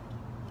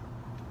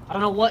 I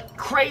don't know what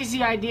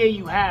crazy idea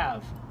you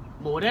have,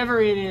 but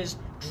whatever it is,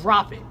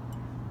 drop it.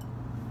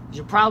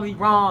 You're probably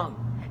wrong,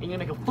 and you're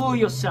gonna make a fool of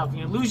yourself, and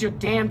you're gonna lose your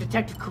damn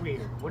detective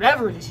career.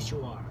 Whatever it is that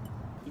you are.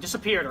 He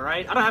disappeared,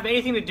 alright? I don't have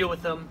anything to do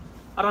with him.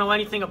 I don't know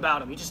anything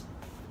about him. He just...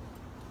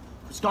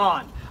 was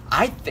gone.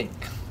 I think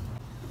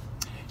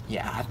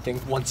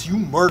once you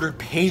murdered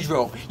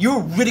Pedro, you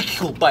were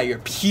ridiculed by your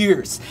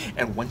peers.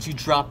 And once you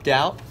dropped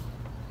out,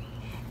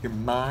 your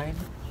mind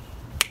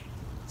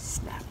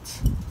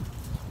snapped.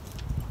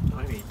 Do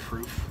I need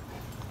proof?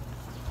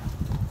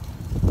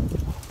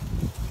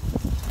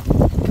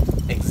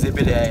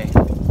 Exhibit A.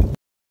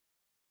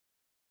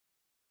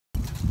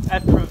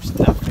 That proves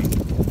nothing.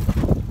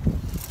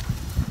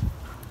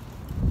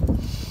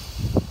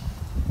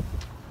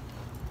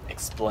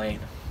 Explain.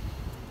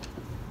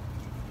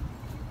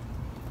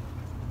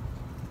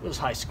 It was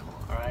high school,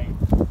 alright?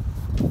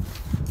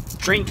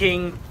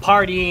 Drinking,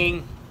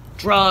 partying,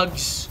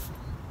 drugs,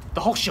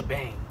 the whole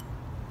shebang.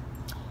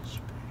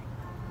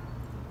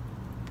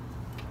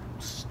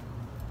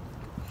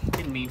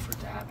 Didn't mean for it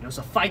to happen. It was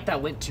a fight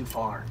that went too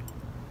far.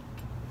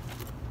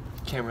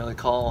 Can't really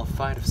call a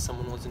fight if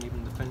someone wasn't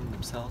even defending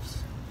themselves.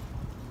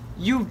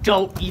 You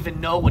don't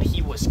even know what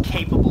he was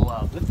capable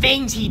of. The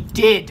things he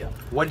did.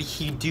 What did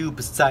he do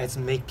besides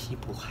make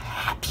people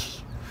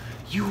happy?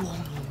 You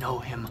only know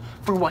him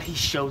for what he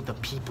showed the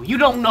people. You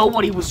don't know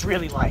what he was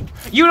really like.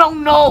 You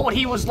don't know what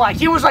he was like.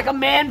 He was like a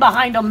man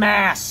behind a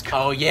mask.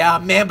 Oh yeah, a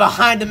man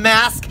behind a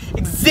mask?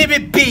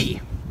 Exhibit B!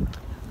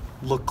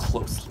 Look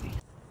closely.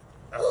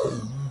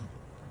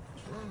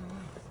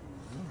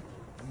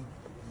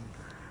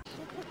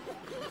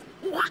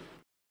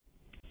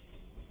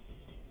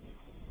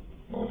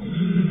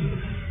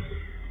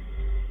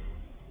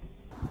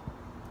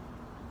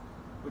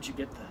 Where'd you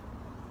get that?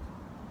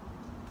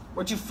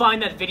 Where'd you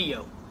find that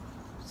video?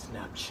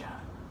 Snapchat.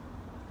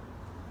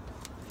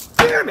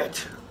 Damn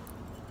it!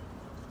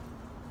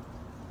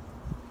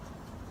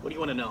 What do you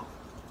want to know?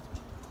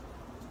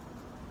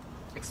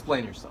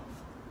 Explain yourself.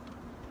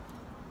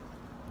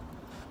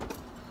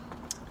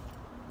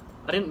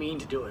 I didn't mean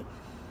to do it.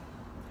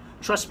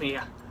 Trust me,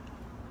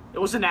 it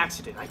was an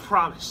accident, I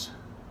promise.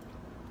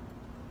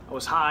 I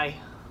was high.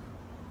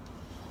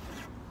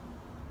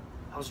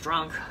 I was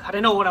drunk. I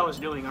didn't know what I was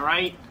doing,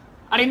 alright?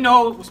 I didn't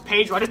know it was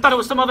Pedro. I just thought it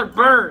was some other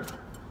bird.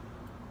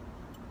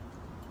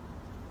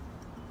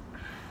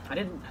 I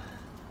didn't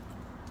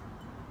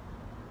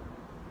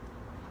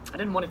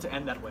want it to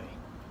end that way.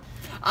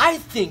 I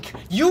think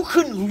you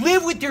couldn't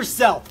live with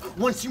yourself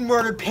once you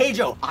murdered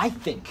Pedro. I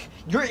think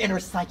your inner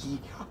psyche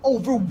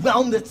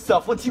overwhelmed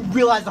itself once you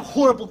realized the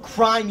horrible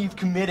crime you've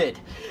committed.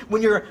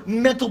 When your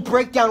mental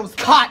breakdown was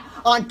caught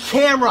on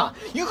camera.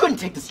 You couldn't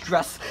take the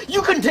stress.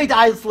 You couldn't take the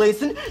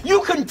isolation.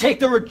 You couldn't take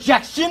the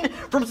rejection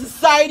from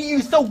society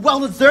you so well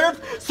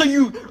deserved. So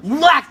you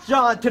latched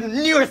on to the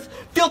nearest,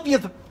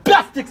 filthiest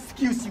best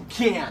excuse you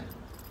can.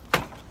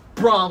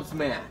 Braums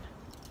Man.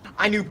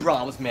 I knew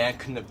Braums Man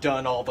couldn't have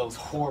done all those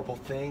horrible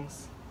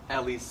things.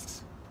 At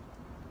least,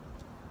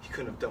 he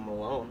couldn't have done them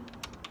alone.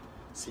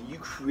 So you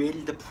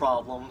created the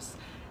problems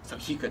so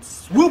he could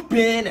swoop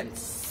in and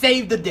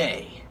save the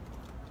day.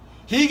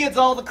 He gets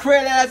all the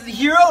credit as the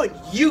hero, and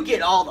you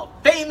get all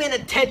the fame and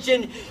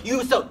attention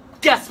you so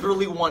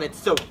desperately wanted.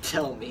 So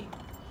tell me.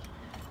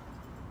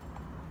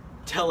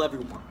 Tell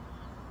everyone.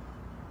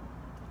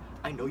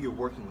 I know you're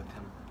working with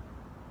him.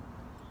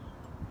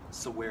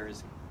 So where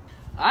is he?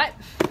 Alright,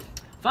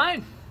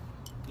 fine.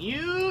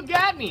 You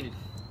got me.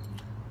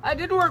 I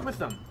did work with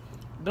them,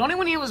 but only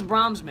when he was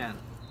Braums Man.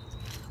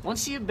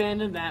 Once he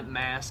abandoned that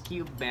mask, he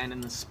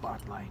abandoned the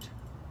spotlight.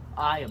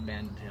 I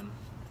abandoned him.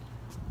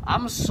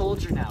 I'm a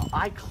soldier now.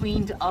 I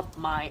cleaned up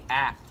my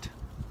act.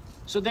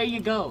 So there you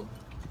go.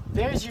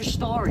 There's your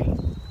story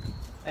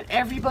that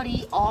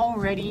everybody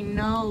already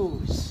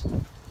knows.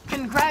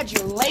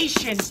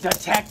 Congratulations,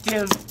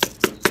 detective.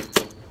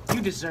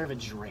 You deserve a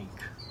drink.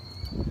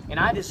 And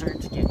I deserve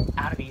to get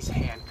out of these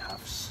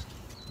handcuffs.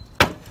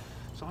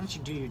 So why don't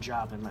you do your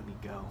job and let me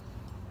go?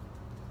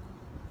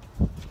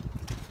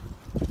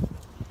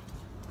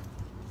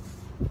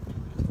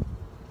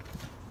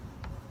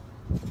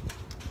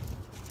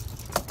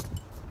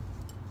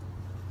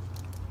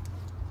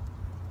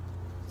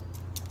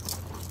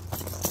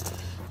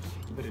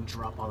 You better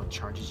drop all the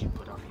charges you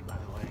put on me, by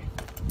the way.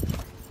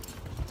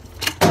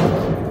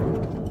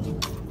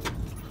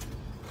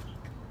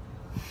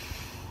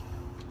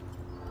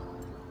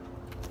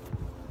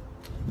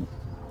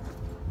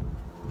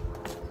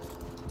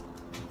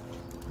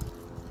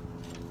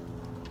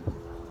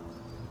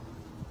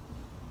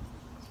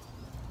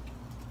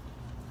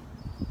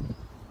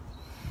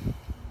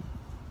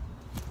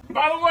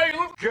 By the way,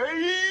 look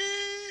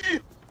gay!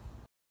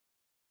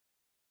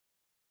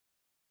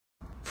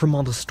 From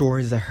all the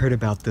stories I heard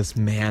about this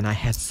man, I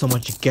had so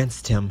much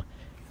against him.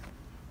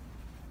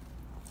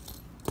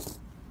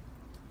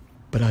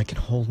 But I can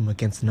hold him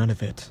against none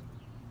of it.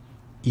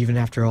 Even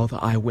after all the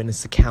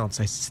eyewitness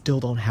accounts, I still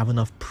don't have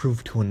enough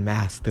proof to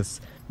unmask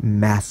this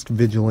masked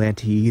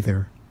vigilante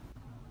either.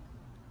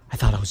 I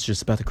thought I was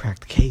just about to crack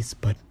the case,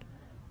 but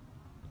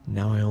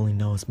now I only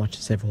know as much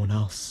as everyone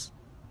else.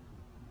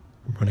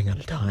 I'm running out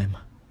of time,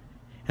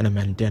 and I'm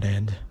at a dead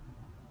end.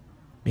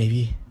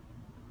 Maybe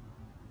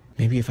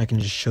if I can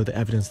just show the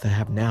evidence that I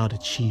have now to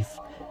Chief,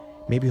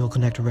 maybe he'll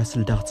connect the rest of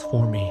the dots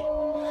for me.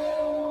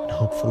 And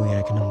hopefully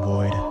I can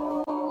avoid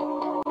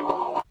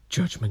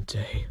Judgment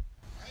Day.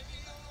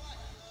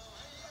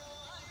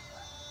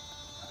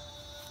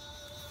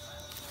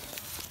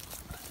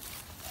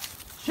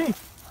 Chief!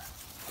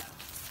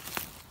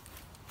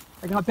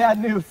 I got bad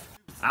news.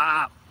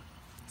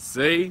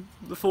 Say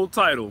the full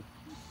title.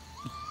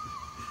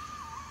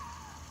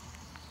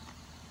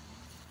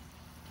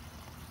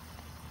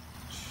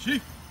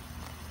 Chief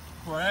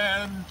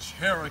Grand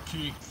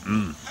Cherokee.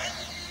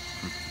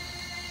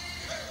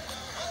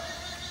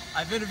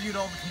 I've interviewed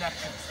all the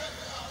connections.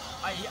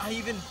 I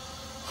even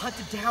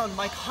hunted down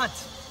Mike Hunt.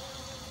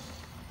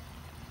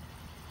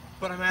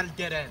 But I'm at a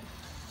dead end.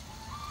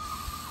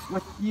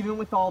 Even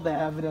with all the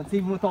evidence,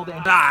 even with all the...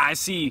 I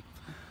see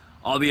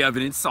all the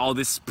evidence, all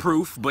this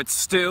proof, but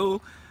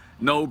still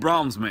no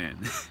Braums Man.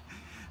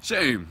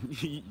 Shame.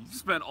 You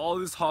spent all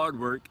this hard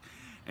work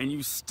and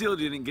you still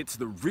didn't get to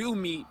the real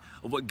meat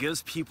of what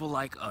gives people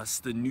like us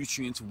the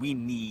nutrients we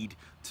need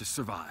to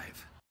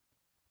survive.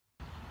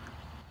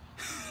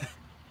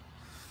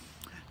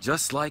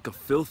 Just like a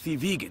filthy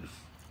vegan.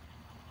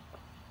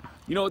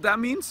 You know what that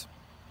means?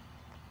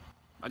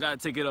 I gotta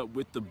take it up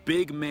with the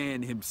big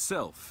man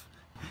himself.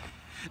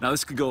 Now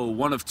this could go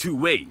one of two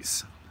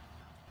ways.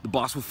 The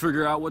boss will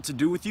figure out what to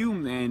do with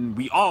you and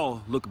we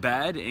all look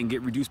bad and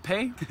get reduced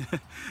pay.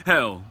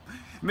 Hell,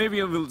 maybe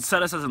it will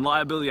set us as a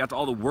liability after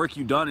all the work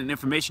you've done and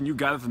information you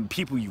gathered from the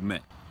people you've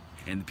met.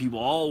 And the people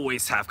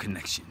always have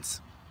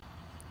connections.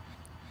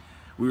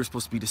 We were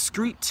supposed to be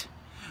discreet,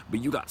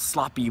 but you got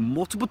sloppy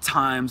multiple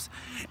times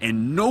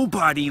and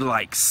nobody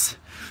likes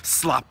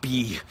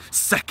sloppy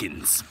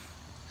seconds.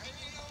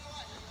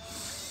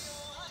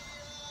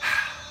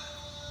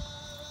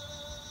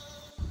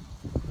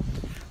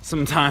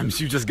 Sometimes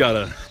you just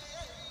gotta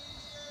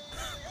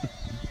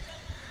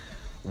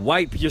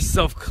wipe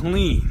yourself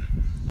clean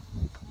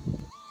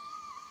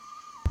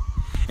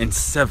and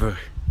sever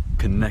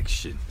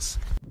connections.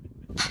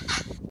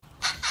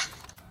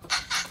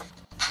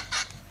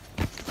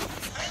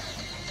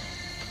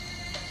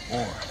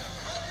 Or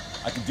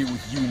I can deal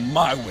with you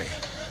my way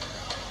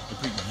and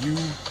put you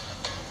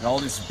and all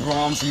this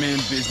Braums Man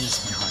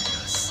business behind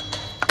us.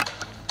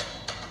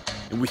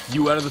 And with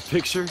you out of the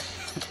picture,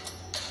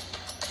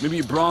 maybe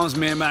a Braums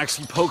Man might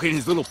actually poking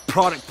his little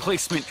product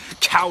placement,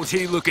 cow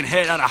titty looking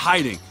head out of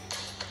hiding.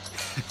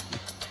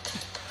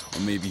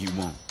 Or maybe he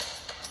won't.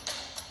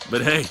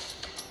 But hey,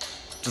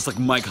 just like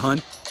Mike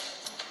Hunt,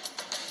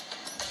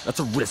 that's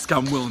a risk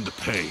I'm willing to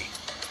pay.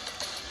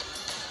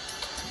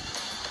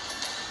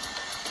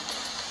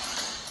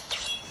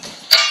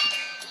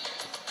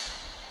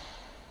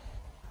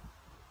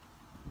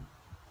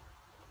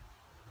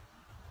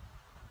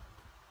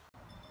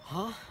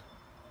 Huh?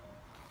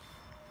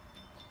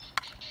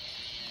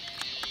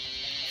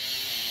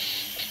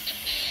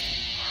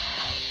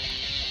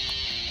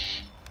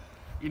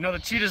 You know the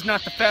cheetah's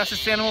not the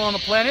fastest animal on the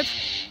planet?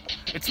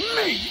 It's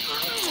me!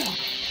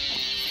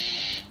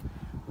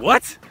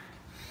 What?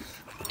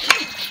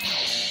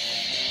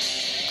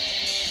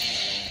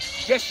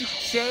 Guess you could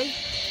say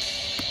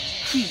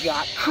he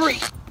got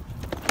creeped.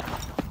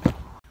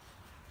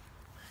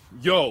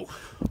 Yo,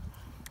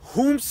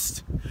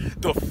 whomst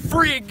the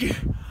frig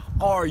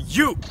are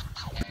you?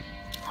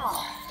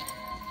 Well,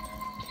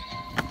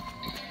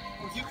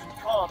 you can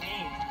call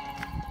me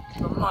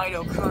the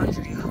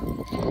mitochondria.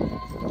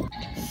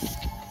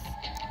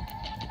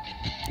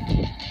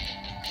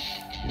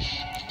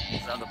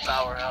 I'm the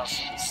powerhouse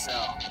of the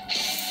cell.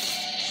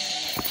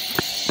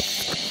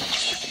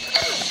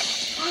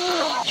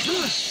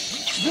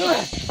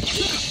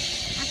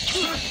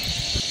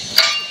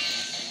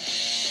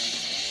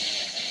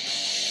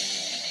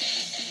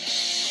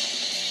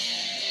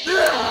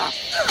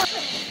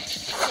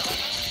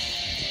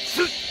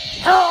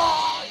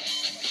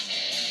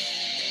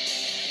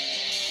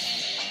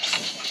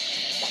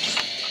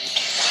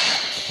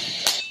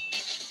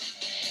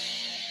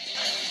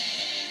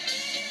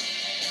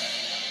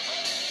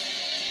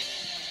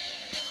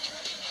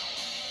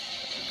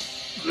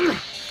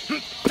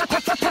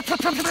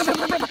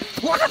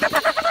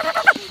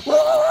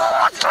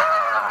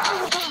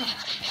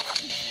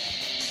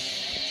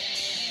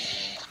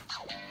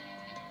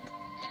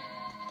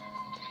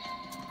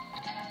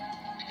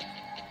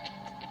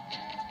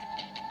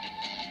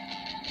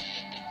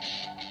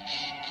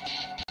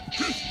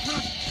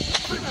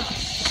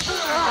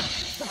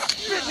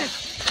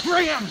 Business!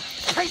 Graham!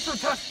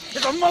 Pacertus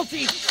is a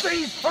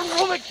multi-phase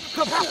aerobic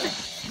capacity!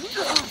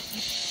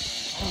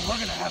 Oh, we're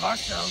gonna have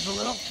ourselves a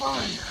little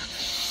fun.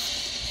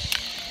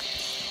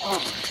 Oh,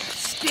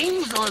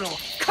 stings a little.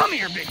 Come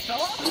here, big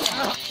fella.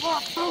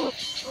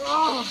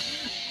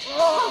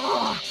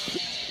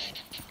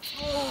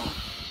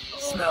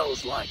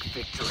 Smells like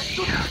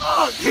victory.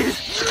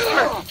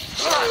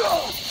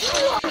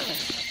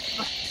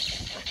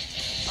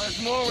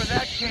 There's more where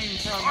that came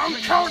from. I'm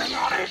counting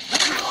on it.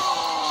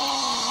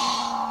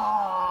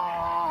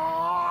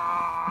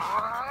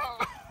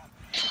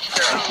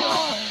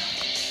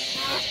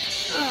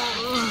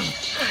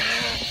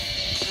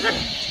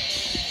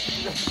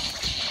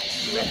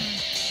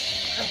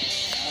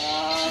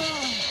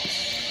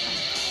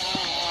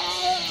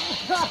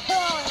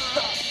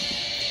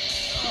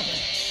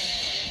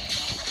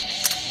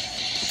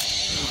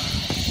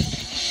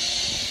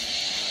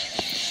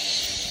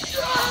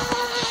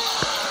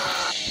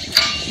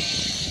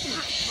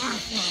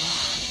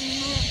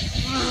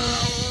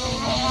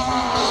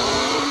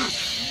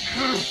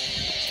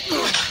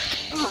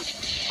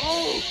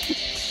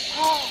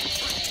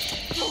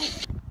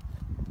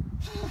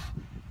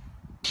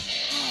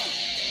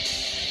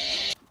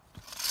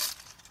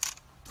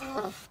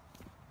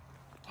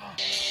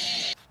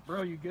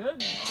 Bro, you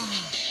good?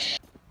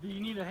 Do you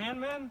need a hand,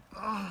 man?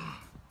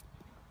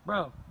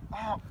 Bro.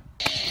 Oh,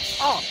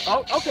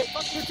 okay,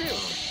 fuck you too.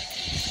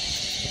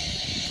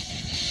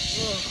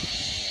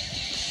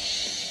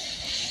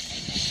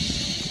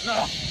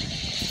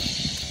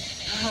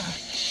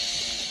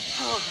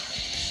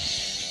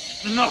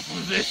 Enough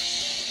of this.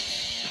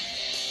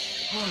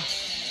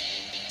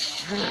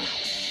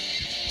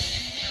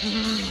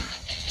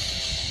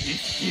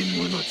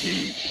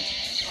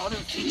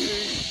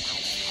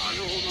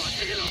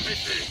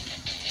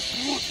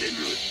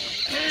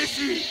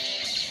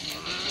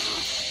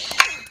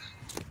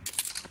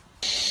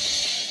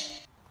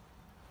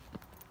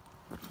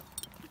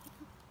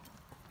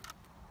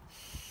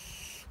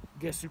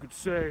 Guess you could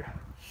say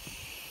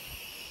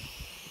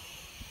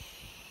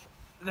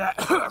that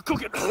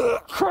cooking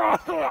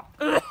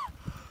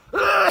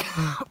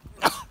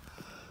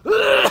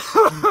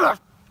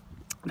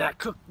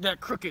that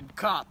crooked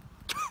cop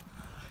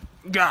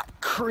got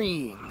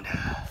creamed.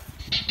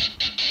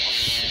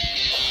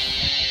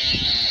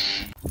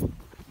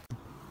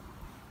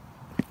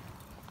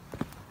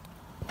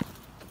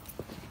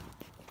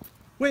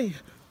 Wait.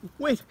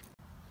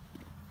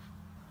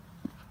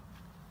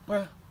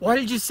 Why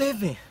did you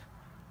save me?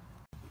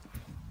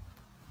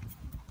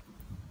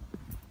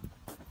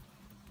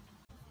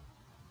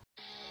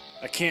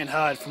 I can't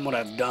hide from what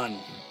I've done.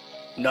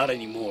 Not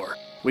anymore.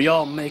 We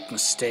all make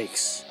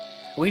mistakes.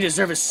 We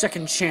deserve a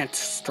second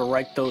chance to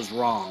right those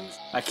wrongs.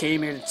 I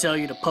came here to tell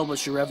you to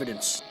publish your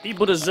evidence.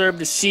 People deserve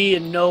to see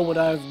and know what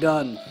I've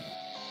done.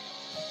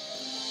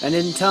 And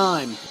in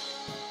time,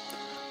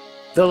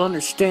 they'll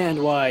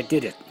understand why I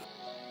did it.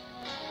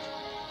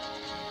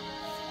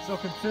 So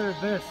consider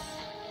this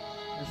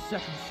your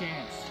second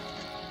chance.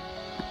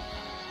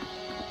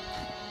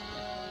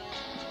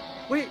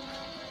 Wait.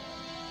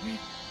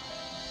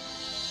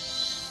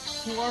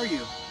 Who are you?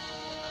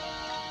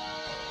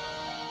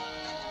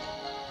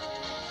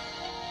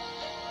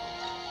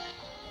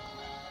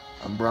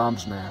 I'm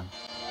Brahms Man.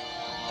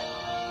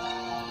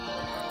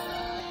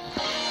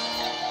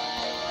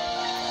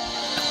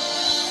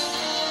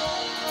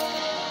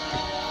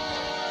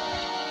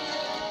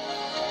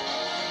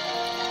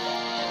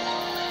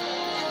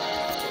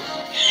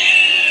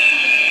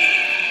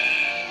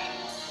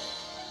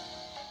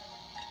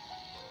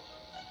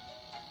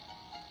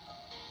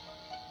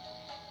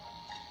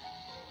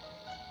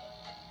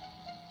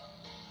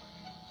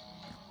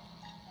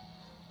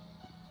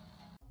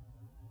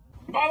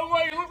 By the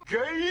way, you look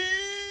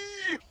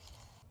gay.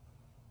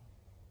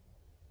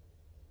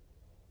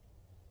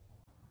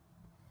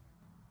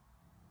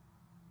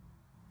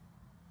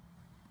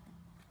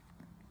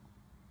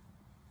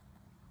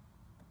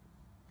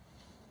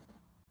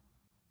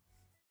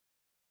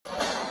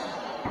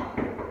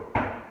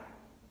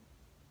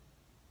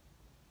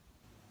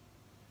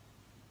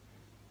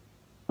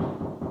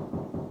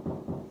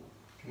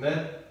 Come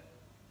in.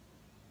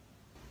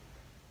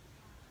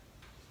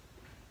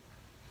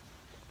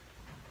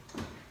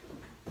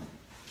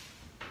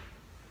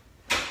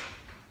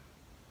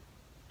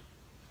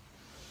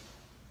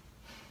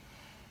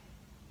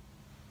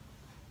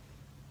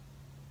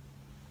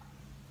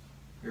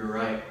 You're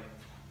right.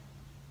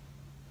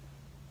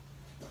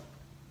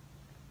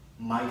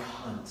 Mike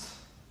Hunt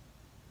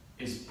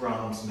is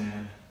Brahms'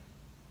 man.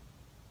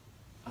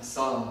 I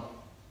saw him.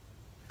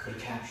 Could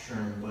capture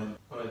him,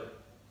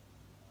 but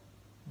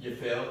you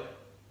failed.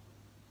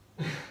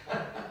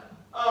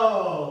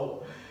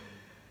 Oh,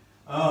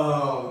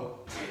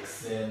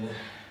 Dixon,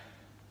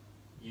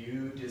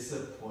 you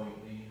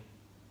disappoint me.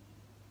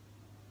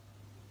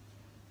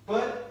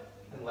 But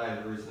in light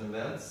of recent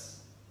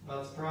events,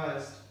 not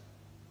surprised.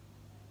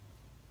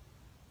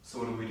 So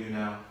what do we do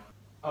now?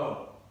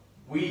 Oh,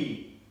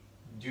 we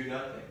do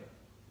nothing.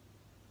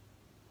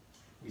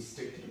 We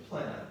stick to the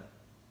plan,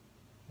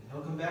 and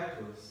he'll come back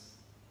to us.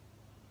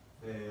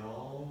 They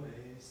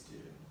always do.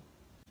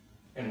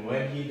 And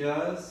when he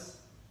does,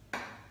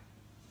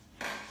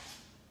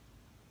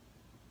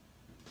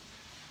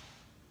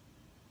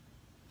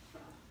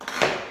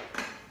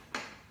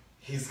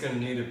 he's gonna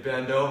need to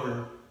bend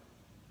over.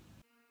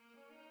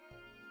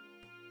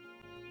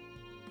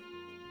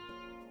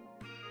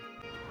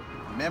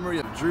 Memory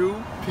of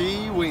Drew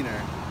P.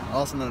 Wiener,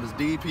 also known as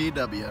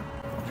DPW.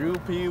 Drew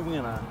P.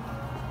 Wiener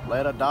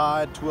later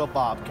died to a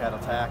bobcat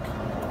attack.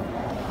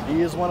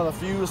 He is one of the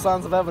few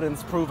signs of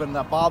evidence proving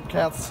that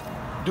bobcats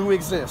do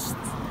exist,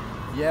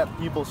 yet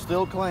people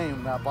still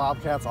claim that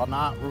bobcats are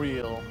not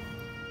real.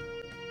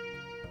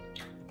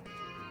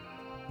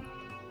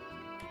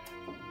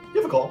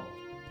 You have a call.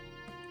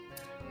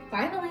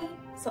 Finally.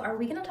 So are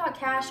we gonna talk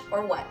cash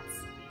or what?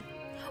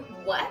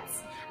 What?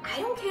 I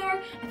don't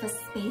care if a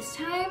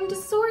space-time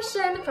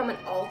distortion from an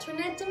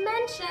alternate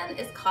dimension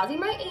is causing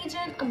my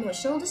agent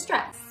emotional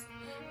distress.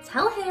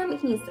 Tell him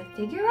he needs to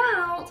figure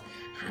out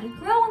how to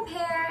grow a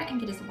pair and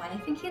get his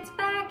wife and kids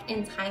back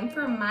in time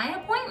for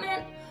my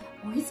appointment,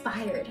 or he's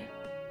fired.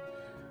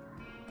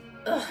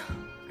 Ugh,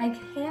 I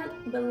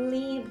can't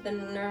believe the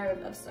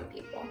nerve of some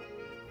people.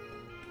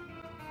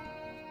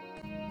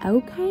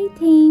 Okay,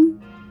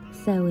 team.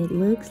 So it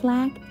looks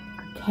like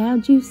our cow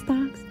juice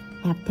stocks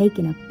have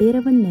taken a bit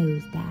of a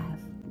nosedive.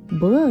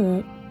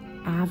 But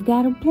I've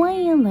got a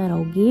plan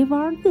that'll give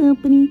our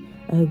company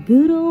a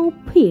good old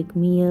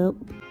pick-me-up.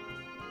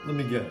 Let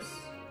me guess.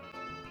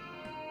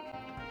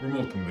 We're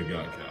milking the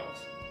guy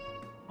cows,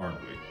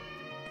 aren't we?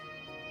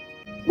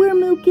 We're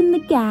milking the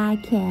guy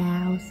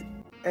cows.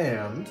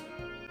 And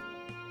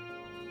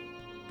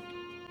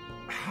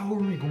how are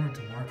we going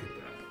to market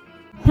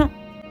that?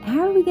 How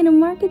are we gonna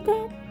market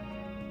that?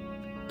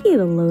 Get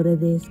a load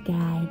of this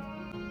guy.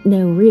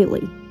 No,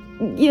 really.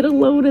 Get a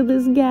load of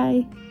this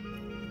guy.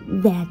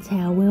 That's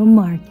how we'll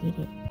market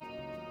it.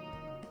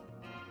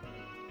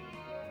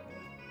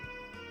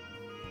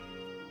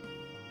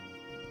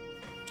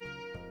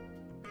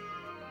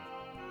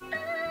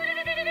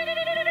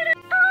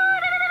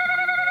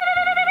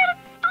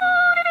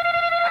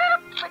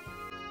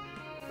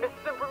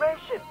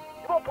 Misinformation!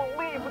 You won't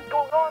believe what's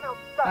going on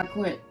outside! I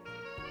quit.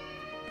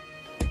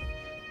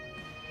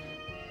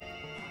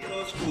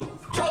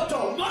 ちょっ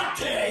と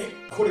待って!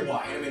これ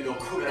はエレメの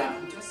クラ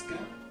ブですか?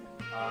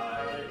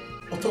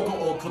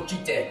男をこき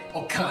て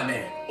お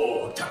金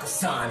をたく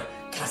さん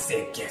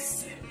稼げ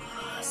せ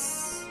ま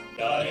す。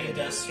誰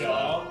です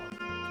か?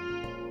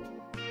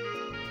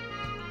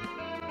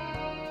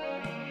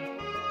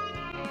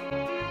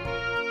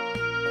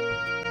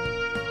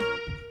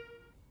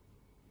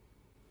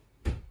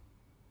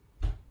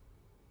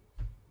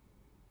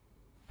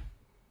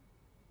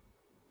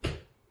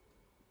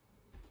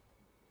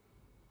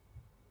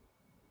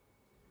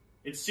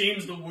 It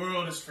seems the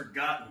world has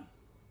forgotten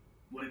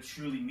what it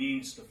truly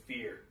means to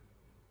fear.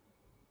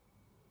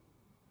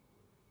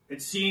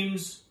 It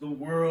seems the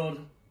world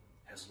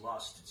has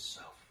lost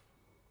itself.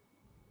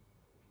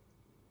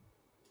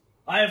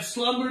 I have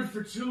slumbered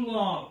for too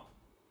long.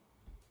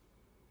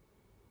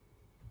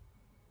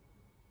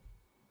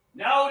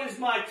 Now it is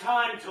my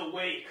time to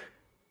wake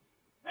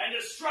and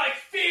to strike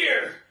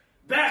fear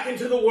back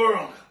into the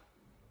world.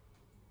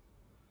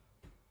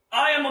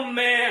 I am a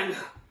man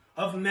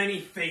of many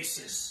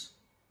faces.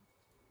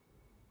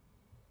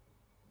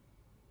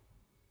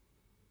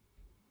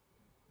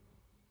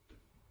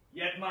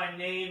 Yet my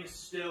name is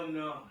still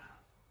known.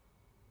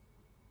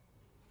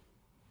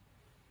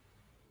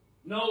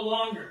 No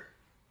longer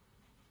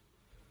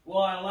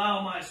will I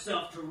allow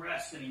myself to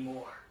rest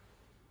anymore.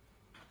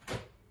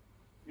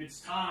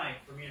 It's time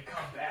for me to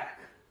come back.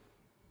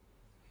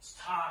 It's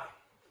time.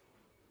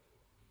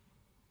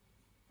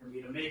 for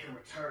me to make a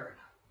return.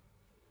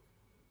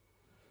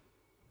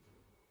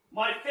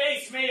 My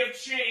face may have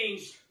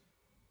changed,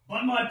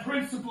 but my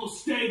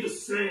principles stay the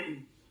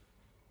same.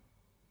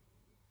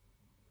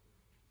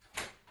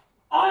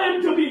 I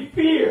am to be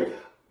feared.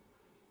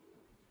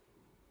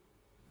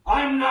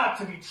 I am not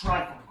to be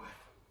trifled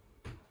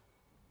with.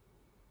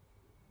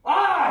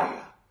 I